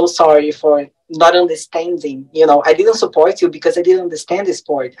 I'm so sorry for not understanding. You know, I didn't support you because I didn't understand the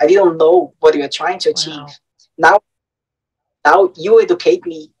sport. I didn't know what you were trying to achieve. Wow. Now you educate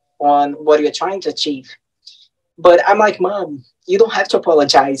me on what you're trying to achieve. But I'm like, Mom, you don't have to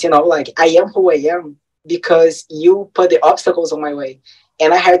apologize. You know, like, I am who I am because you put the obstacles on my way.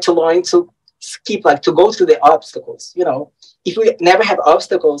 And I had to learn to skip, like, to go through the obstacles. You know, if we never have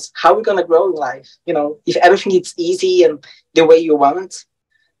obstacles, how are we going to grow in life? You know, if everything is easy and the way you want,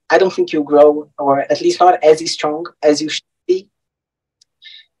 I don't think you grow, or at least not as strong as you should be.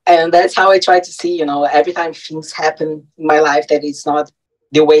 And that's how I try to see, you know, every time things happen in my life that it's not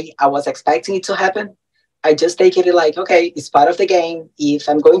the way I was expecting it to happen, I just take it like, okay, it's part of the game. If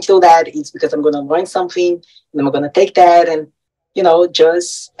I'm going to do that, it's because I'm going to learn something, and I'm going to take that and, you know,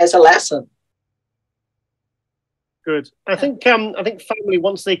 just as a lesson. Good. I think family,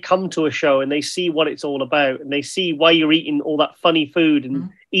 once they come to a show and they see what it's all about and they see why you're eating all that funny food and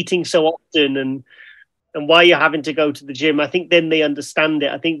eating so often and why you're having to go to the gym, I think then they understand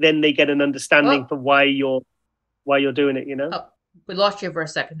it. I think then they get an understanding for why you're doing it, you know? Oh, we lost you for a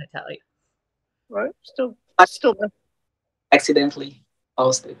second, Natalia. Right. Still there. Accidentally.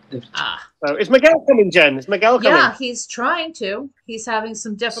 So is Miguel coming, Jen? Is Miguel coming? Yeah, he's trying to. He's having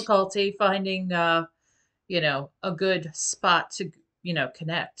some difficulty finding, you know, a good spot to, you know,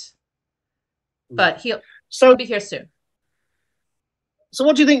 connect. But he'll be here soon. So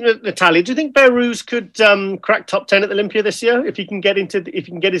what do you think, Natalia? Do you think BEHROOZ could crack top 10 at Olympia this year if he can get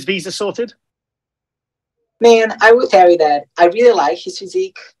his visa sorted? Man, I will tell you that I really like his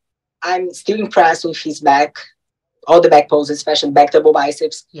physique. I'm still impressed with his back, all the back poses, especially back double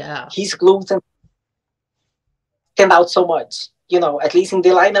biceps. Yeah. His glutes and stand out so much. You know, at least in the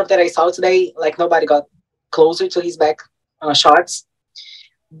lineup that I saw today, like nobody got closer to his back shots.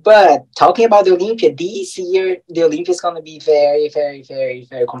 But talking about the Olympia, this year, the Olympia is going to be very, very, very,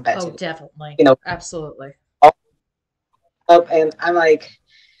 very competitive. Oh, definitely. You know, absolutely. And I'm like,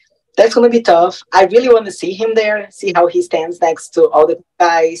 that's going to be tough. I really want to see him there, see how he stands next to all the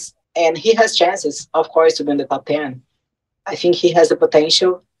guys. And he has chances, of course, to be in the top 10. I think he has the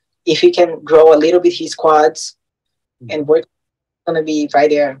potential. If he can grow a little bit his quads and work, going to be right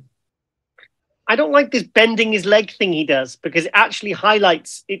there. I don't like this bending his leg thing he does, because it actually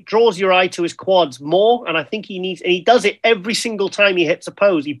highlights, it draws your eye to his quads more. And I think he needs, and he does it every single time he hits a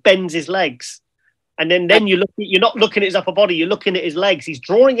pose. He bends his legs. And then you're not looking at his upper body, you're looking at his legs. He's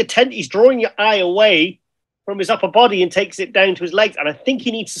drawing your eye away from his upper body and takes it down to his legs. And I think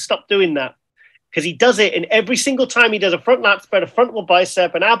he needs to stop doing that, because he does it in every single time he does a front lat spread, a frontal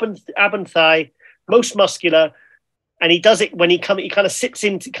bicep, an ab and thigh, most muscular. And he does it when he kind of sits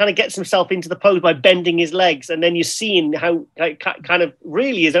in, kind of gets himself into the pose by bending his legs. And then you're seeing how kind of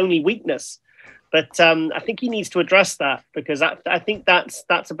really his only weakness. But I think he needs to address that, because I think that's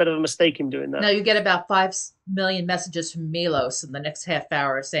a bit of a mistake in doing that. Now you get about 5 million messages from Milos in the next half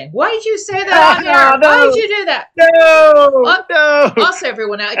hour saying, "Why did you say that on air? No. Why did you do that?" No. Also,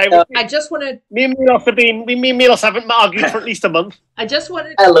 everyone, I just want to. Me and Milos haven't argued for at least a month. I just want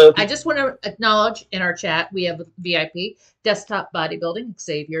to acknowledge in our chat we have a VIP desktop bodybuilding.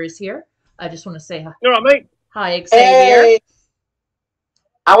 Xavier is here. I just want to say hi. All right, mate. Hi, Xavier. Hey.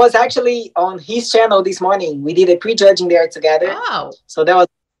 I was actually on his channel this morning. We did a pre-judging there together. Oh. So that was,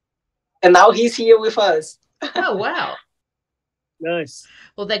 and now he's here with us. Oh, wow. Nice.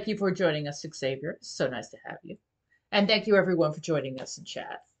 Well, thank you for joining us, Xavier. It's so nice to have you. And thank you, everyone, for joining us in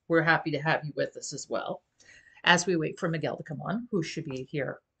chat. We're happy to have you with us as well, as we wait for Miguel to come on, who should be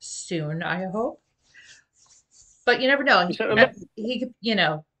here soon, I hope. But you never know. He could,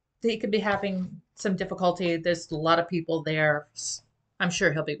 he could be having some difficulty. There's a lot of people there. I'm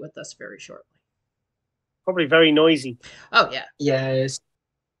sure he'll be with us very shortly. Probably very noisy. Oh, yeah. Yes.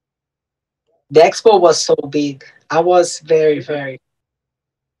 The expo was so big. I was very, very...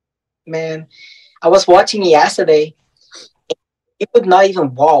 Man, I was watching yesterday. It would not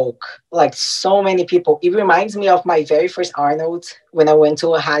even walk. Like, so many people. It reminds me of my very first Arnold when I went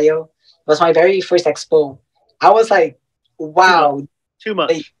to Ohio. It was my very first expo. I was like, wow. Too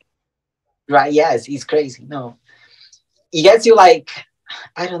much. Right, yes, it's crazy. No. It gets you like...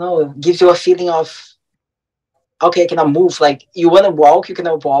 I don't know, gives you a feeling of, okay, I cannot move. Like, you want to walk, you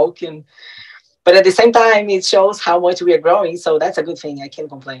cannot walk. But at the same time, it shows how much we are growing. So that's a good thing. I can't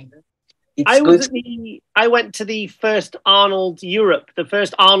complain. I went to the first Arnold Europe, the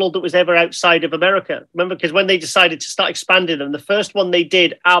first Arnold that was ever outside of America. Remember, because when they decided to start expanding them, the first one they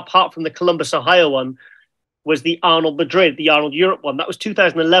did, apart from the Columbus, Ohio one, was the Arnold Madrid, the Arnold Europe one. That was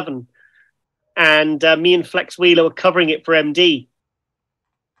 2011. And me and Flex Wheeler were covering it for MD.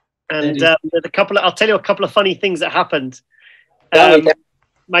 And I'll tell you a couple of funny things that happened.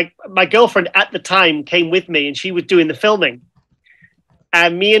 My girlfriend at the time came with me, and she was doing the filming.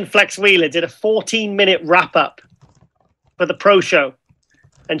 And me and Flex Wheeler did a 14-minute wrap up for the pro show.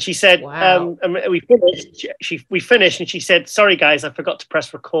 And she said, wow. We finished. We finished, and she said, "Sorry guys, I forgot to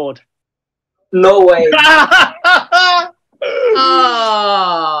press record." No way.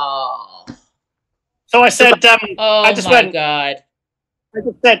 Oh. So I said, oh, I just my God. I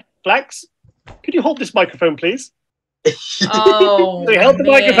just said, "Flex, could you hold this microphone, please?" Oh, so he held the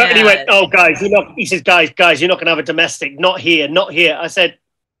microphone, and he went, "Oh, guys, he says, guys, you're not going to have a domestic. Not here, not here." I said,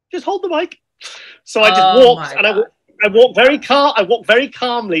 "Just hold the mic." So I just walked, and I walked very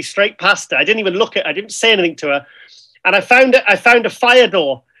calmly straight past her. I didn't even look at her. I didn't say anything to her. And I found a fire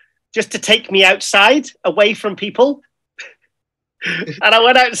door just to take me outside, away from people. And I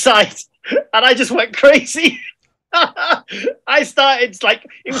went outside, and I just went crazy. I started, it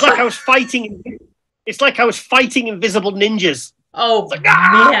was like I was fighting. It's like I was fighting invisible ninjas. Oh, like,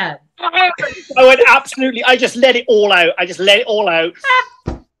 man. I went absolutely, I just let it all out.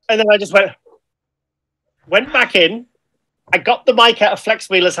 And then I just went back in. I got the mic out of Flex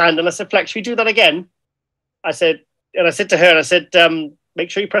Wheeler's hand, and I said, "Flex, should we do that again?" I said to her, "Make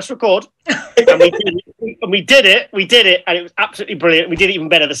sure you press record." And we did it, and it was absolutely brilliant. We did it even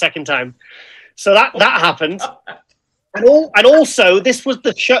better the second time. So that happened. And also, this was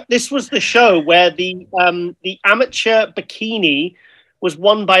the show where the amateur bikini was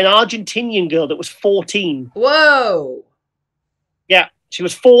won by an Argentinian girl that was 14. Whoa! Yeah, she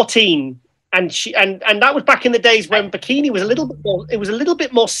was 14, and that was back in the days when bikini was a little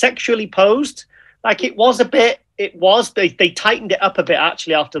bit more sexually posed. Like it was a bit. It was. They tightened it up a bit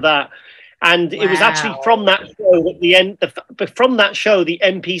actually after that. And it was actually from that show at the end. From that show, the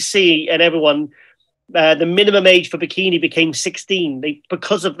NPC and everyone, the minimum age for bikini became 16.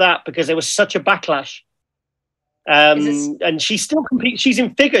 Because of that, because there was such a backlash. And she still competes. She's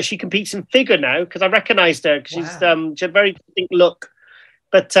in figure. She competes in figure now because I recognized her because she had a very distinct look.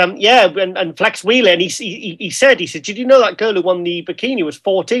 But yeah, and Flex Wheeler, and he said, did you know that girl who won the bikini was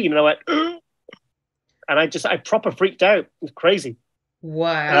 14? And I went, and I proper freaked out. It was crazy.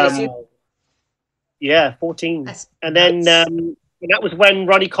 Wow. Yeah, 14. That's and then and that was when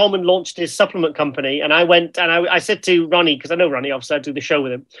Ronnie Coleman launched his supplement company. And I went and I said to Ronnie, because I know Ronnie, obviously I do the show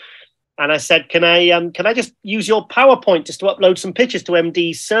with him. And I said, can I just use your PowerPoint just to upload some pictures to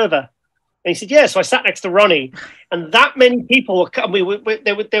MD's server? And he said, yeah. So I sat next to Ronnie, and that many people were coming.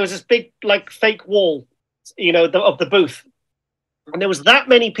 There was this big, like, fake wall, of the booth. And there was that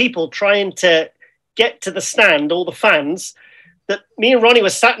many people trying to get to the stand, all the fans, that me and Ronnie were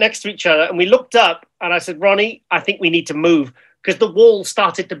sat next to each other, and we looked up, and I said, Ronnie, I think we need to move, because the wall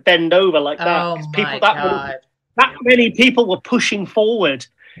started to bend over like that. Oh, my God. That many people were pushing forward.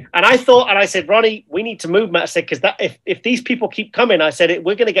 And I said, Ronnie, we need to move, Matt. I said, because if these people keep coming, I said,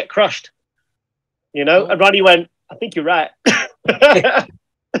 we're going to get crushed. And Ronnie went, I think you're right. So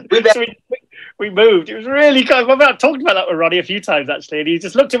we moved. It was really kind of, I've talked about that with Ronnie a few times, actually. And he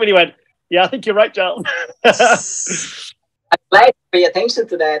just looked at me and he went, yeah, I think you're right, Giles. I'm glad you pay attention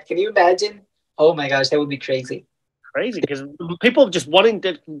to that. Can you imagine? Oh my gosh, that would be crazy. Crazy, because people just wanting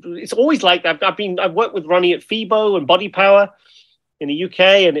to. It's always like that. I've worked with Ronnie at FIBO and Body Power in the UK,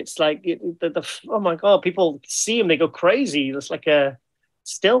 and it's like oh my God, people see him, they go crazy. It's like a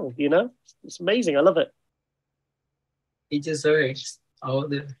still, it's amazing. I love it. He deserves all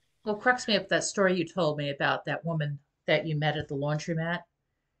the. Well, cracks me up that story you told me about that woman that you met at the laundromat,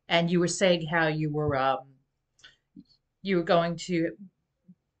 and you were saying how you were going to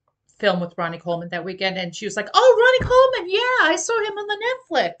film with Ronnie Coleman that weekend, and she was like, "Oh, Ronnie Coleman, yeah, I saw him on the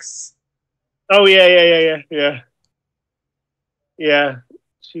Netflix." Oh yeah.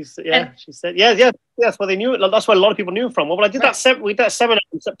 She said, yeah. That's where they knew it. That's where a lot of people knew him from. Well, I did we did that seminar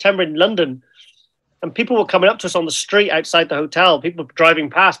in September in London, and people were coming up to us on the street outside the hotel. People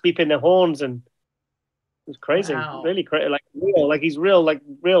driving past, beeping their horns, and it was crazy. Wow. Really crazy, he's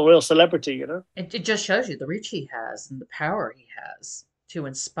real celebrity. It just shows you the reach he has and the power he has to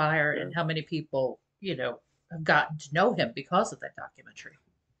inspire, and how many people have gotten to know him because of that documentary.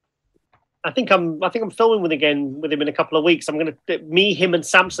 I think I'm filming with him in a couple of weeks. I'm going to him and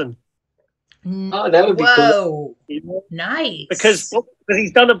Samson. Oh, that would be cool. Nice. Because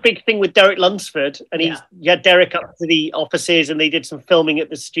he's done a big thing with Derek Lunsford, and he had Derek up to the offices, and they did some filming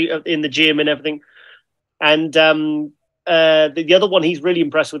at the studio in the gym and everything. And the other one he's really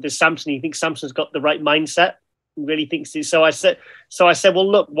impressed with is Samson. He thinks Samson's got the right mindset. He really thinks so. I said, well,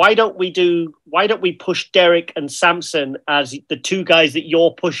 look, why don't we push Derek and Samson as the two guys that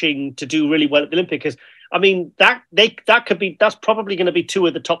you're pushing to do really well at the Olympia? Because I mean, that's probably going to be two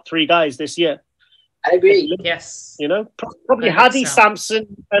of the top three guys this year. I agree. Yes. Probably Hadi,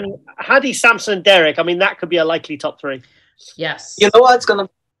 Samson, and Derek. I mean, that could be a likely top three. Yes. You know what's going to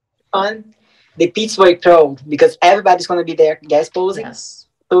be fun? The Pittsburgh Pro, because everybody's going to be there guest posing. Yes.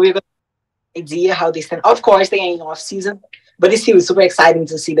 So we're going to idea how they stand. Of course, they ain't off season, but it's still super exciting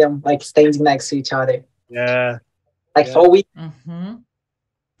to see them like standing next to each other. Yeah. For a week. Mm-hmm.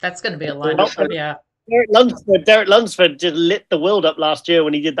 That's going to be a lineup. Yeah. Derek Lunsford just lit the world up last year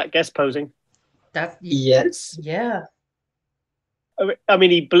when he did that guest posing. Yes. Yeah. I mean,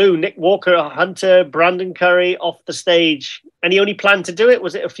 he blew Nick Walker, Hunter, Brandon Curry off the stage, and he only planned to do it.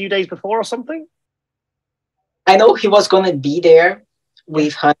 Was it a few days before or something? I know he was going to be there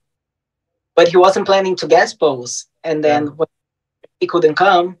with Hunter, but he wasn't planning to guest pose. And then when he couldn't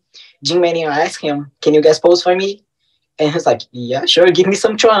come, Jim Manning asked him, "Can you guest pose for me?" And he's like, "Yeah, sure. Give me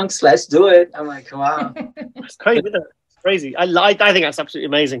some trunks. Let's do it." I'm like, wow. It's crazy, isn't it? It's crazy. I think that's absolutely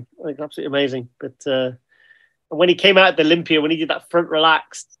amazing. I think it's absolutely amazing. But when he came out at the Olympia, when he did that front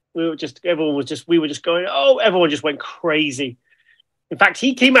relaxed, we were just going, oh, everyone just went crazy. In fact,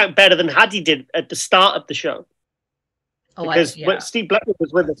 he came out better than Hadi did at the start of the show. Because Steve Bleckman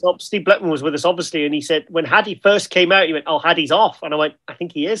was with us. Steve Bleckman was with us, obviously, and he said when Hadi first came out, he went, "Oh, Hadi's off," and I went, "I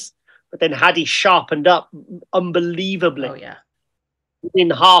think he is." But then Hadi sharpened up unbelievably. Oh yeah. In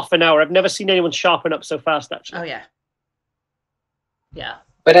half an hour, I've never seen anyone sharpen up so fast. Actually. Oh yeah. Yeah.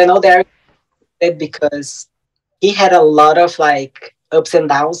 But I know that because he had a lot of like ups and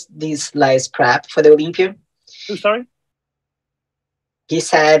downs this last prep for the Olympia. Oh, sorry. He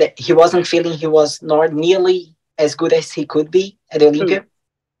said he wasn't feeling he was not nearly as good as he could be at the Olympia.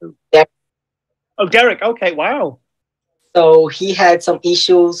 Derek. Oh, Derek. Okay, wow. So he had some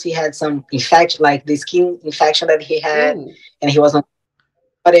issues. He had some infection, like the skin infection that he had, Ooh. and he was on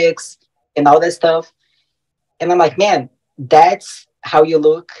antibiotics and all that stuff. And I'm like, man, that's how you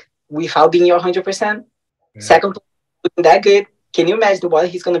look without being your 100%. Yeah. Second, looking that good. Can you imagine what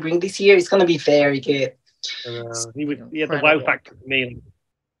he's going to bring this year? It's going to be very good. He had the wow factor for me.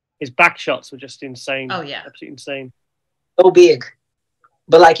 His back shots were just insane. Oh, yeah. Absolutely insane. So big,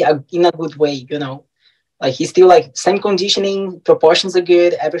 but like in a good way, you know. Like he's still like same conditioning, proportions are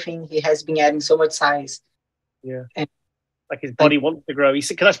good, everything. He has been adding so much size. Yeah. And like his body wants to grow. He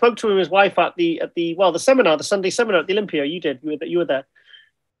said, because I spoke to him, his wife at the seminar, the Sunday seminar at the Olympia. You were there.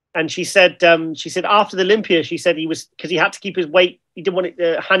 And she said after the Olympia, she said because he had to keep his weight. He didn't want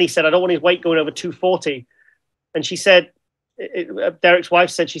it. Hanny said, I don't want his weight going over 240. And she said, Derek's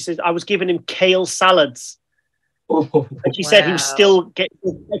wife said, she said, I was giving him kale salads. And she said he was still getting.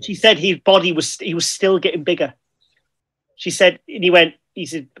 She said his body was still getting bigger. She said, and he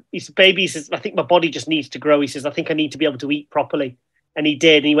said, baby, he says, I think my body just needs to grow. He says, I think I need to be able to eat properly. And he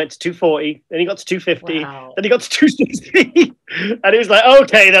did. And he went to 240, then he got to 250, then he got to 260. And it was like,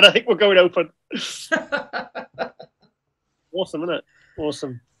 okay, then I think we're going open. Awesome, isn't it?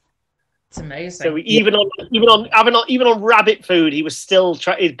 Awesome. It's amazing. So even on rabbit food, he was still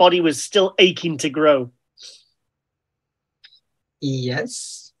his body was still aching to grow.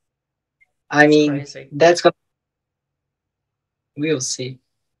 Yes. I mean, crazy. That's gonna. We'll see.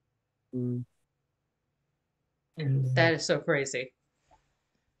 That is so crazy.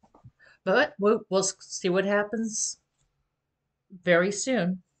 But we'll see what happens very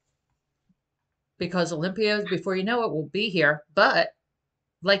soon. Because Olympia, before you know it, will be here. But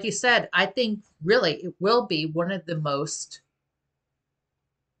like you said, I think really it will be one of the most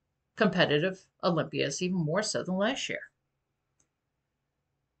competitive Olympias, even more so than last year.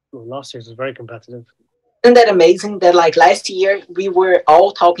 Well, last year's was very competitive. Isn't that amazing that like last year we were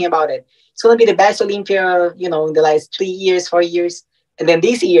all talking about it? It's going to be the best Olympia, you know, in the last 3 years, 4 years. And then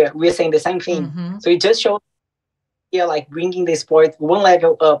this year we're saying the same thing. Mm-hmm. So it just shows, like bringing the sport one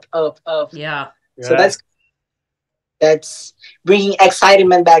level up. Yeah. So that's bringing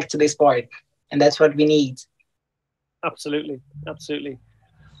excitement back to the sport. And that's what we need. Absolutely.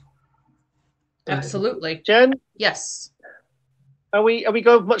 Jen? Yes. Are we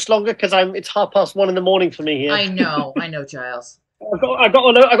going much longer? Because it's 1:30 in the morning for me here. I know, Giles. I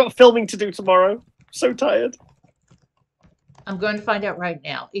got filming to do tomorrow. I'm so tired. I'm going to find out right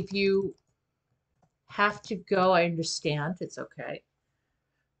now. If you have to go, I understand. It's okay.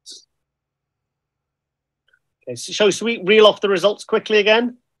 Okay, so shall we reel off the results quickly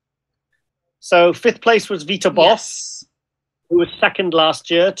again? So 5th place was Vito Boss, who was 2nd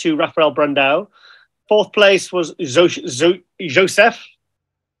last year to Rafael Brandao. 4th place was Joseph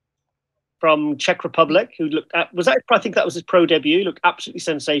from Czech Republic, who looked at, I think that was his pro debut. He looked absolutely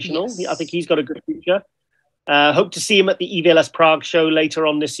sensational. Yes. I think he's got a good future. Hope to see him at the EVLS Prague show later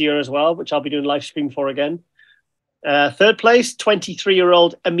on this year as well, which I'll be doing live stream for again. 3rd place,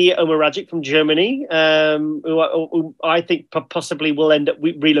 23-year-old Amir Omaragic from Germany, who I think possibly will end up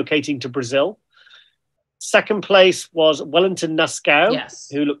relocating to Brazil. 2nd place was Wellington Nascau,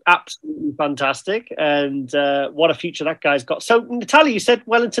 who looked absolutely fantastic. And what a future that guy's got. So, Natalia, you said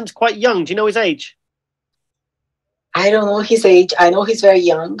Wellington's quite young. Do you know his age? I don't know his age. I know he's very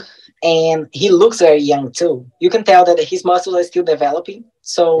young. And he looks very young, too. You can tell that his muscles are still developing.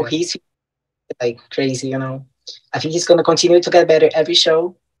 So he's like crazy, you know. I think he's going to continue to get better every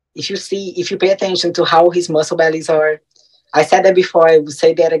show. If you pay attention to how his muscle bellies are, I said that before, I will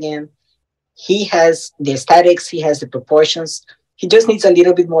say that again. He has the aesthetics, he has the proportions. He just needs a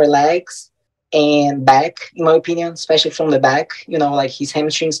little bit more legs and back, in my opinion, especially from the back. You know, like his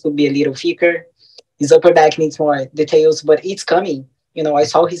hamstrings could be a little thicker. His upper back needs more details, but it's coming. You know, I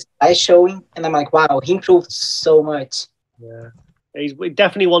saw his eyes showing, and I'm like, wow, he improved so much. Yeah, he's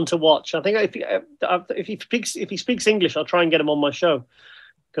definitely one to watch. I think if he speaks English, I'll try and get him on my show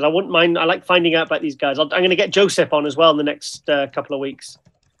because I wouldn't mind. I like finding out about these guys. I'm going to get Joseph on as well in the next couple of weeks.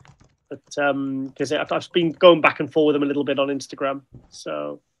 But because I've been going back and forth with him a little bit on Instagram.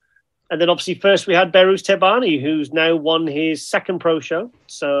 So, and then obviously first we had BEHROOZ TABANI, who's now won his 2nd pro show.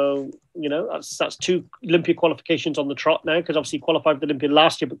 So you know that's 2 Olympia qualifications on the trot now because obviously he qualified for the Olympia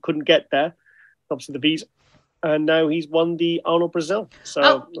last year but couldn't get there. Obviously the visa, and now he's won the Arnold Brazil.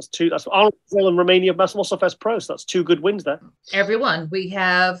 So that's 2. That's Arnold Brazil and Romania Muscle Fest Pro. So that's 2 good wins there. Everyone, we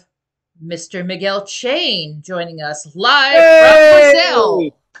have Mr. Miguel Chain joining us live from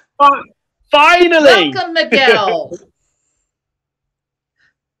Brazil. Finally! Welcome, Miguel.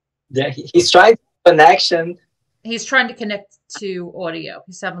 Yeah, he's trying connection. He's trying to connect to audio.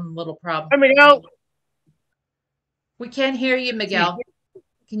 He's having a little problem. Hi, Miguel. We can't hear you, Miguel.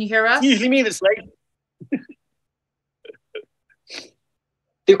 Can you hear us? It's usually me that's late.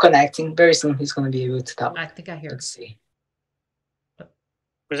 Still connecting. Very soon he's going to be able to talk. I think I hear. Let's see.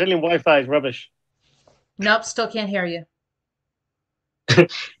 Brazilian Wi-Fi is rubbish. Nope, still can't hear you.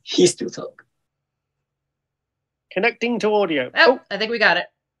 He still talk. Connecting to audio. Oh, I think we got it.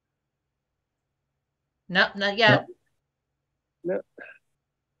 No, not yet. No.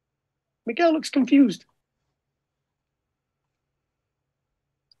 Miguel looks confused.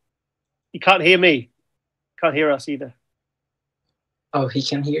 You can't hear me. Can't hear us either. Oh, he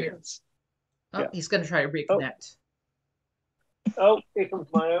can hear us. Oh, yeah. He's going to try to reconnect. Oh, here comes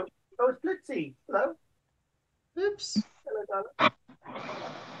my own. Oh, it's Blitzy. Hello. Oops. Hello, darling.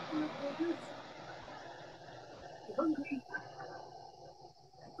 You hungry?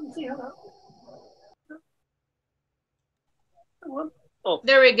 Come say hello. Come on. Oh.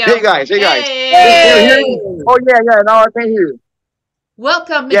 There we go. Hey guys. Hey. Oh yeah. Now I can hear you.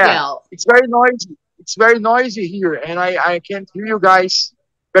 Welcome, Miguel. Yeah, it's very noisy. It's very noisy here, and I can't hear you guys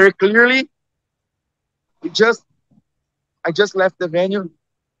very clearly. I just left the venue.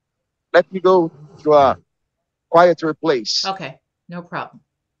 Let me go to a quieter place. Okay, no problem.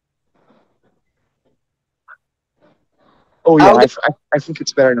 Oh yeah, I think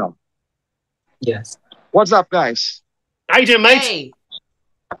it's better now. Yes. What's up, guys? How you doing, mate? Hey.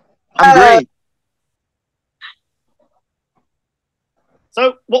 I'm great.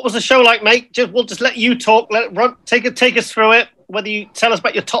 So, what was the show like, mate? We'll just let you talk. Let it run. Take us through it. Whether you tell us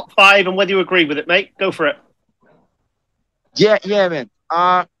about your top 5 and whether you agree with it, mate. Go for it. Yeah, man.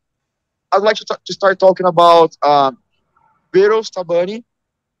 I'd like to start talking about BEHROOZ TABANI,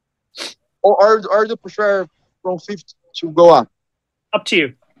 or do you prefer from 5th to go up? Up to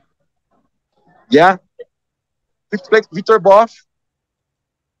you. Yeah. 5th place, Victor Boff.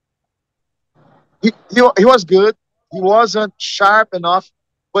 He was good. He wasn't sharp enough,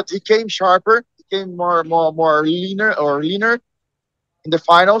 but he came sharper. He came more leaner in the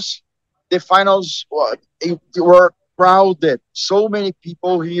finals. The finals they were crowded. So many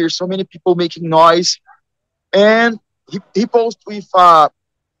people here, so many people making noise, and he posed with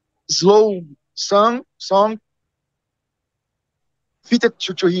slow song fitted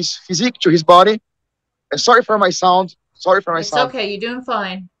to his physique, to his body. And sorry for my sound. It's okay. You're doing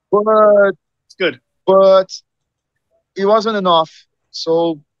fine. But it's good. But it wasn't enough.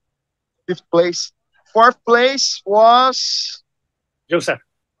 So 5th place. 4th place was Joseph.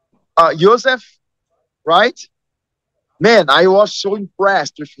 Joseph, right? Man, I was so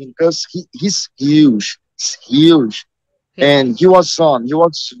impressed with him because he's huge. He's huge. Yeah. And he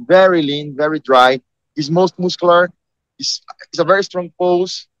was very lean, very dry. He's most muscular. He's a very strong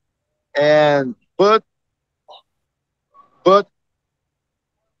pose. And but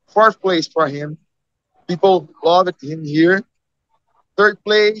 4th place for him. People loved him here. 3rd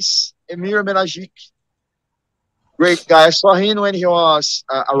place, Emir Menagic. Great guy. I saw him when he was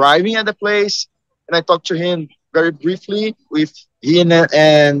arriving at the place, and I talked to him very briefly with him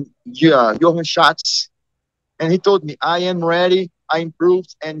and Johan Schatz. And he told me, I am ready. I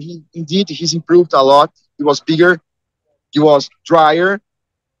improved. And he's improved a lot. He was bigger. He was drier.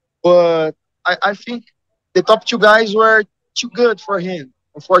 But I think the top 2 guys were too good for him,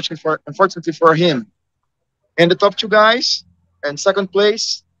 unfortunately for him. And the top 2 guys, and 2nd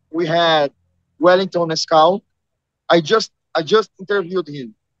place, we had Wellington Escal. I just interviewed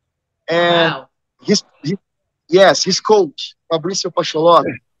him, and wow. his coach Fabrício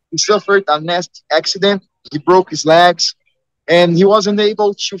Pacholotti, he suffered a nasty accident. He broke his legs, and he wasn't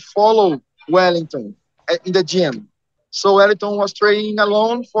able to follow Wellington in the gym. So Wellington was training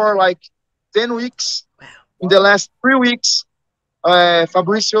alone for like 10 weeks. Wow. In the last 3 weeks,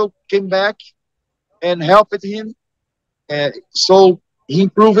 Fabrício came back and helped him. So he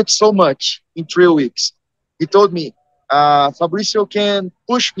improved it so much in 3 weeks. He told me, Fabrício can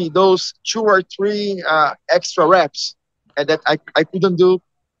push me those 2 or 3 extra reps that I couldn't do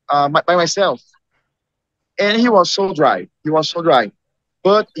by myself. And he was so dry.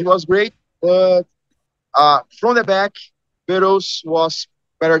 But he was great. But from the back, BEHROOZ was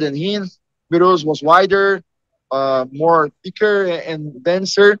better than him. BEHROOZ was wider, more thicker and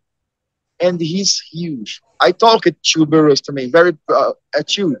denser. And he's huge. I talked to BEHROOZ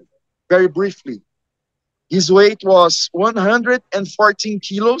very briefly. His weight was 114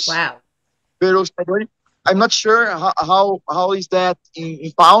 kilos. Wow. BEHROOZ TABANI. I'm not sure how is that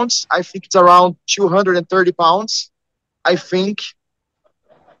in pounds. I think it's around 230 pounds. I think.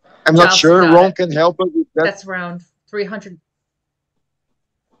 I'm not sure. Ron can help us with that. That's around 300.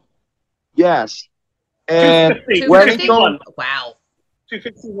 Yes. And 251. Wow.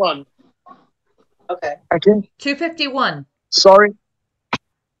 251. Okay. I can. 251. Sorry.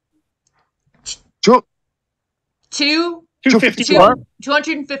 Two. 251.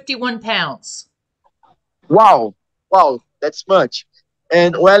 251 pounds. Wow. Wow. That's much.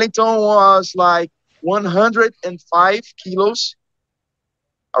 And Wellington was like 105 kilos,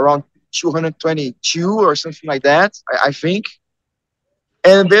 around 222 or something like that, I think.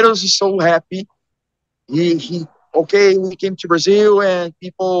 And BEHROOZ is so happy. Okay, we came to Brazil and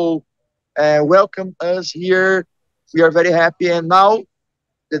people welcome us here. We are very happy. And now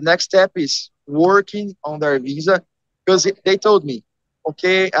the next step is working on their visa because they told me,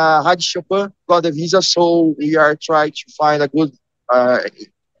 okay, Hadi Chopin got the visa, so we are trying to find a good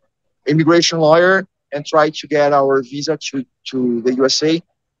immigration lawyer and try to get our visa to the USA.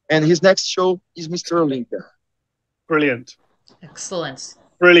 And his next show is Mr. Olympia. Brilliant. Excellent.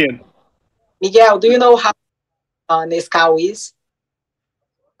 Brilliant. Miguel, do you know how Nescau is?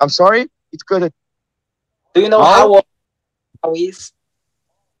 I'm sorry, it's good. Do you know how old Nescau is?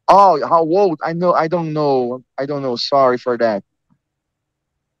 Oh, how old? I know. I don't know. I don't know. Sorry for that.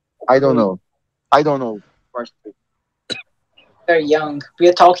 I don't know. I don't know. Very young. We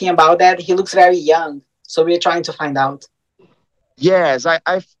are talking about that. He looks very young. So we are trying to find out. Yes, I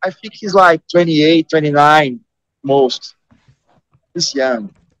think he's like 28, 29 most. He's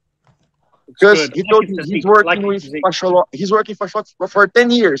young. Because he told me he's working with martial. He's working for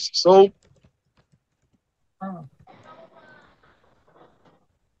 10 years. So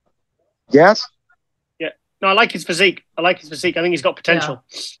yes. Yeah. No, I like his physique. I like his physique. I think he's got potential.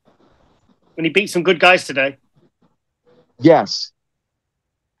 Yeah. And he beat some good guys today. Yes.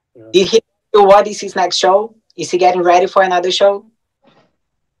 Did he do what is his next show? Is he getting ready for another show?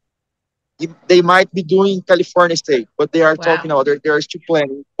 They might be doing California State, but they are talking about there is still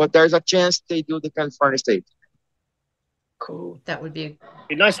planning. But there's a chance they do the California State. Cool. That would be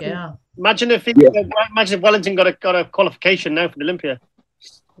nice. Yeah. Imagine if Wellington got a qualification now for the Olympia.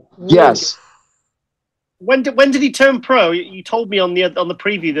 Yes. When did he turn pro? You told me on the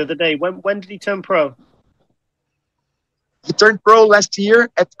preview the other day. When did he turn pro? He turned pro last year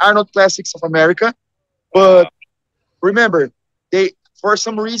at Arnold Classics of America, but remember, for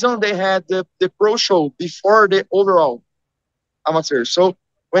some reason they had the pro show before the overall amateur. So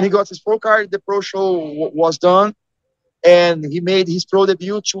when he got his pro card, the pro show was done, and he made his pro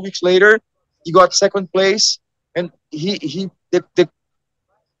debut 2 weeks later. He got second place, and the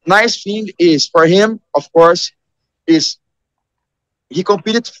nice thing is for him, of course, is he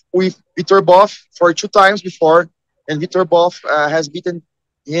competed with Vitor Boff for 2 times before, and Vitor Boff has beaten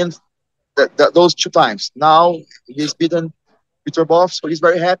him those 2 times. Now he's beaten Vitor Boff, so he's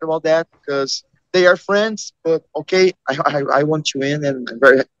very happy about that because they are friends. But okay, I want to win, and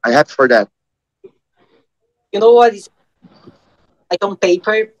I'm happy for that. You know what is like on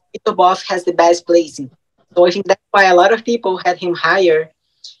paper, Vitor Boff has the best placing, so I think that's why a lot of people had him higher.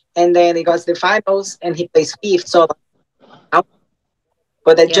 And then he got to the finals and he placed 5th. So,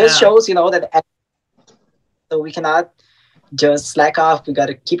 but that just shows, that so we cannot just slack off. We got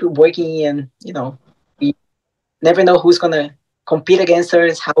to keep working, and we never know who's gonna compete against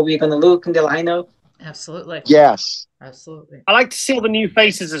us, how we're gonna look in the lineup. Absolutely. Yes. Absolutely. I like to see all the new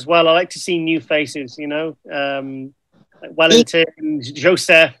faces as well. I like to see new faces. Like Wellington,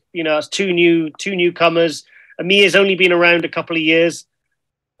 Joseph. It's two newcomers. Amir's only been around a couple of years.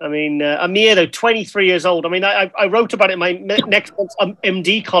 I mean, Amir, though, 23 years old. I mean, I wrote about it in my next month's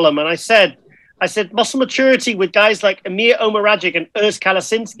MD column, and I said muscle maturity with guys like Amir Omaragic and Urs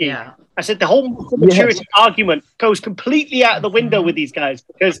Kalasinski. Yeah. I said the whole muscle maturity argument goes completely out of the window with these guys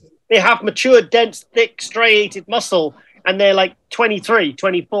because they have mature, dense, thick, striated muscle, and they're like 23,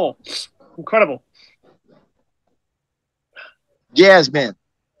 24. Incredible. Yes, man.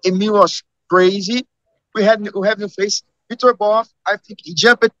 Amir was crazy. We have new face. Vitor Boff, I think he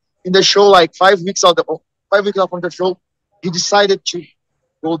jumped in the show like 5 weeks out from the show. He decided to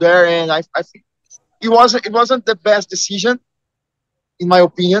go there, and I think it wasn't the best decision, in my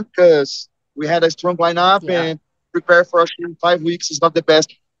opinion, because we had a strong lineup and prepare for a show in 5 weeks is not the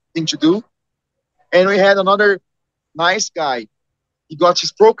best thing to do. And we had another nice guy. He got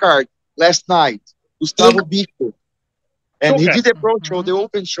his pro card last night, Gustavo Bico. And he did the pro show, the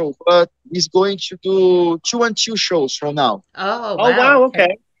open show, but he's going to do 2-2 shows from now. Oh, wow.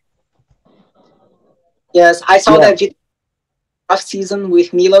 Okay. Yes, I saw that video off season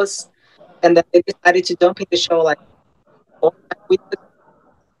with Milos, and then they decided to jump in the show like a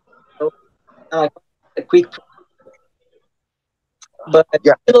quick. But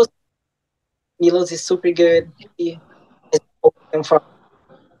Milos is super good. He has been for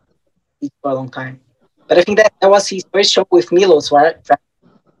a long time. But I think that was his first show with Milos, right?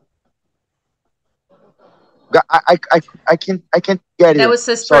 I can't get That it. was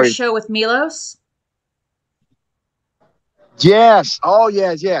his first Sorry. show with Milos. Yes. Oh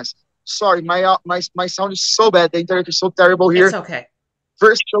yes, yes. Sorry, my sound is so bad. The internet is so terrible It's here. okay.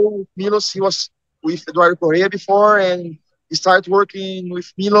 First show with Milos, he was with Eduardo Correa before, and he started working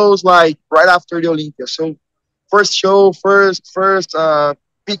with Milos like right after the Olympia. So first show, first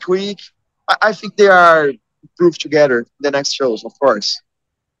peak week. I think they are improved together. The next shows, of course.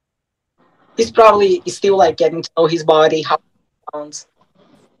 He's probably still like getting to know his body, how it sounds.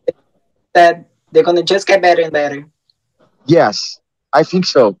 That they're gonna just get better and better. Yes, I think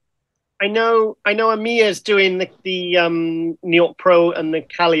so. I know Amia's doing the New York Pro and the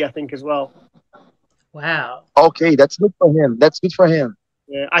Cali, I think, as well. Wow. Okay, that's good for him. That's good for him.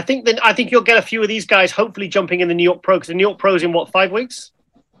 Yeah, I think you'll get a few of these guys hopefully jumping in the New York Pro, because the New York Pro's in what, 5 weeks?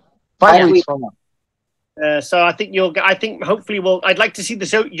 5 weeks from now. So I think hopefully I'd like to see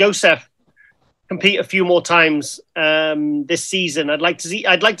the Joseph compete a few more times this season. I'd like to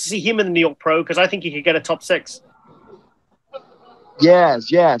see him in the New York Pro, because I think he could get a top 6.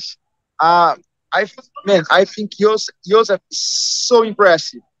 Yes, yes. I think Joseph is so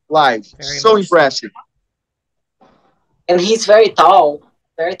impressive live. Very So much so. impressive. And he's very tall.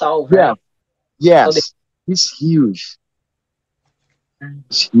 Very tall, right? Yeah. Yes. He's huge.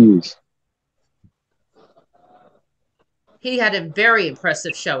 He's huge. He had a very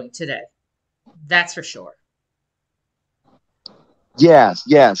impressive showing today. That's for sure. Yes,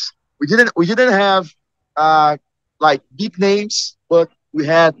 yes. We didn't have like big names, but we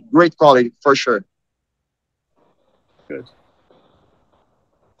had great quality for sure. Good.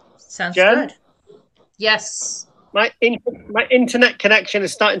 Sounds Jen? good. Yes. My internet connection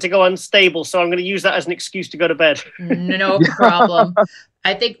is starting to go unstable, so I'm going to use that as an excuse to go to bed. No problem.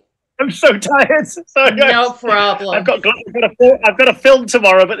 I think I'm so tired. Sorry, no guys. problem. I've got a film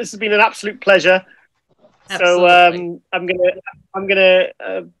tomorrow, but this has been an absolute pleasure. Absolutely. So I'm gonna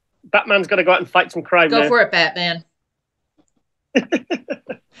Batman's got to go out and fight some crime. Go now. for it, Batman.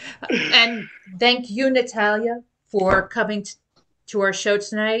 And thank you, Natalia, for coming to our show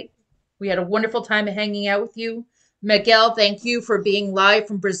tonight. We had a wonderful time hanging out with you. Miguel, thank you for being live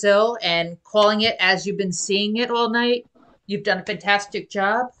from Brazil and calling it as you've been seeing it all night. You've done a fantastic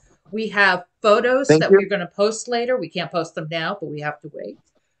job. We have photos Thank that you. we're going to post later. We can't post them now, but we have to wait.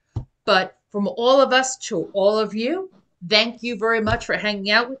 But from all of us to all of you, thank you very much for hanging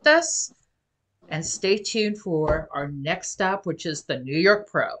out with us. And stay tuned for our next stop, which is the New York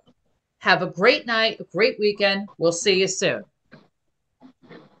Pro. Have a great night, a great weekend. We'll see you soon.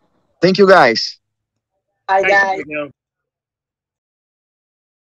 Thank you guys. Hi, Thanks, guys. Miguel.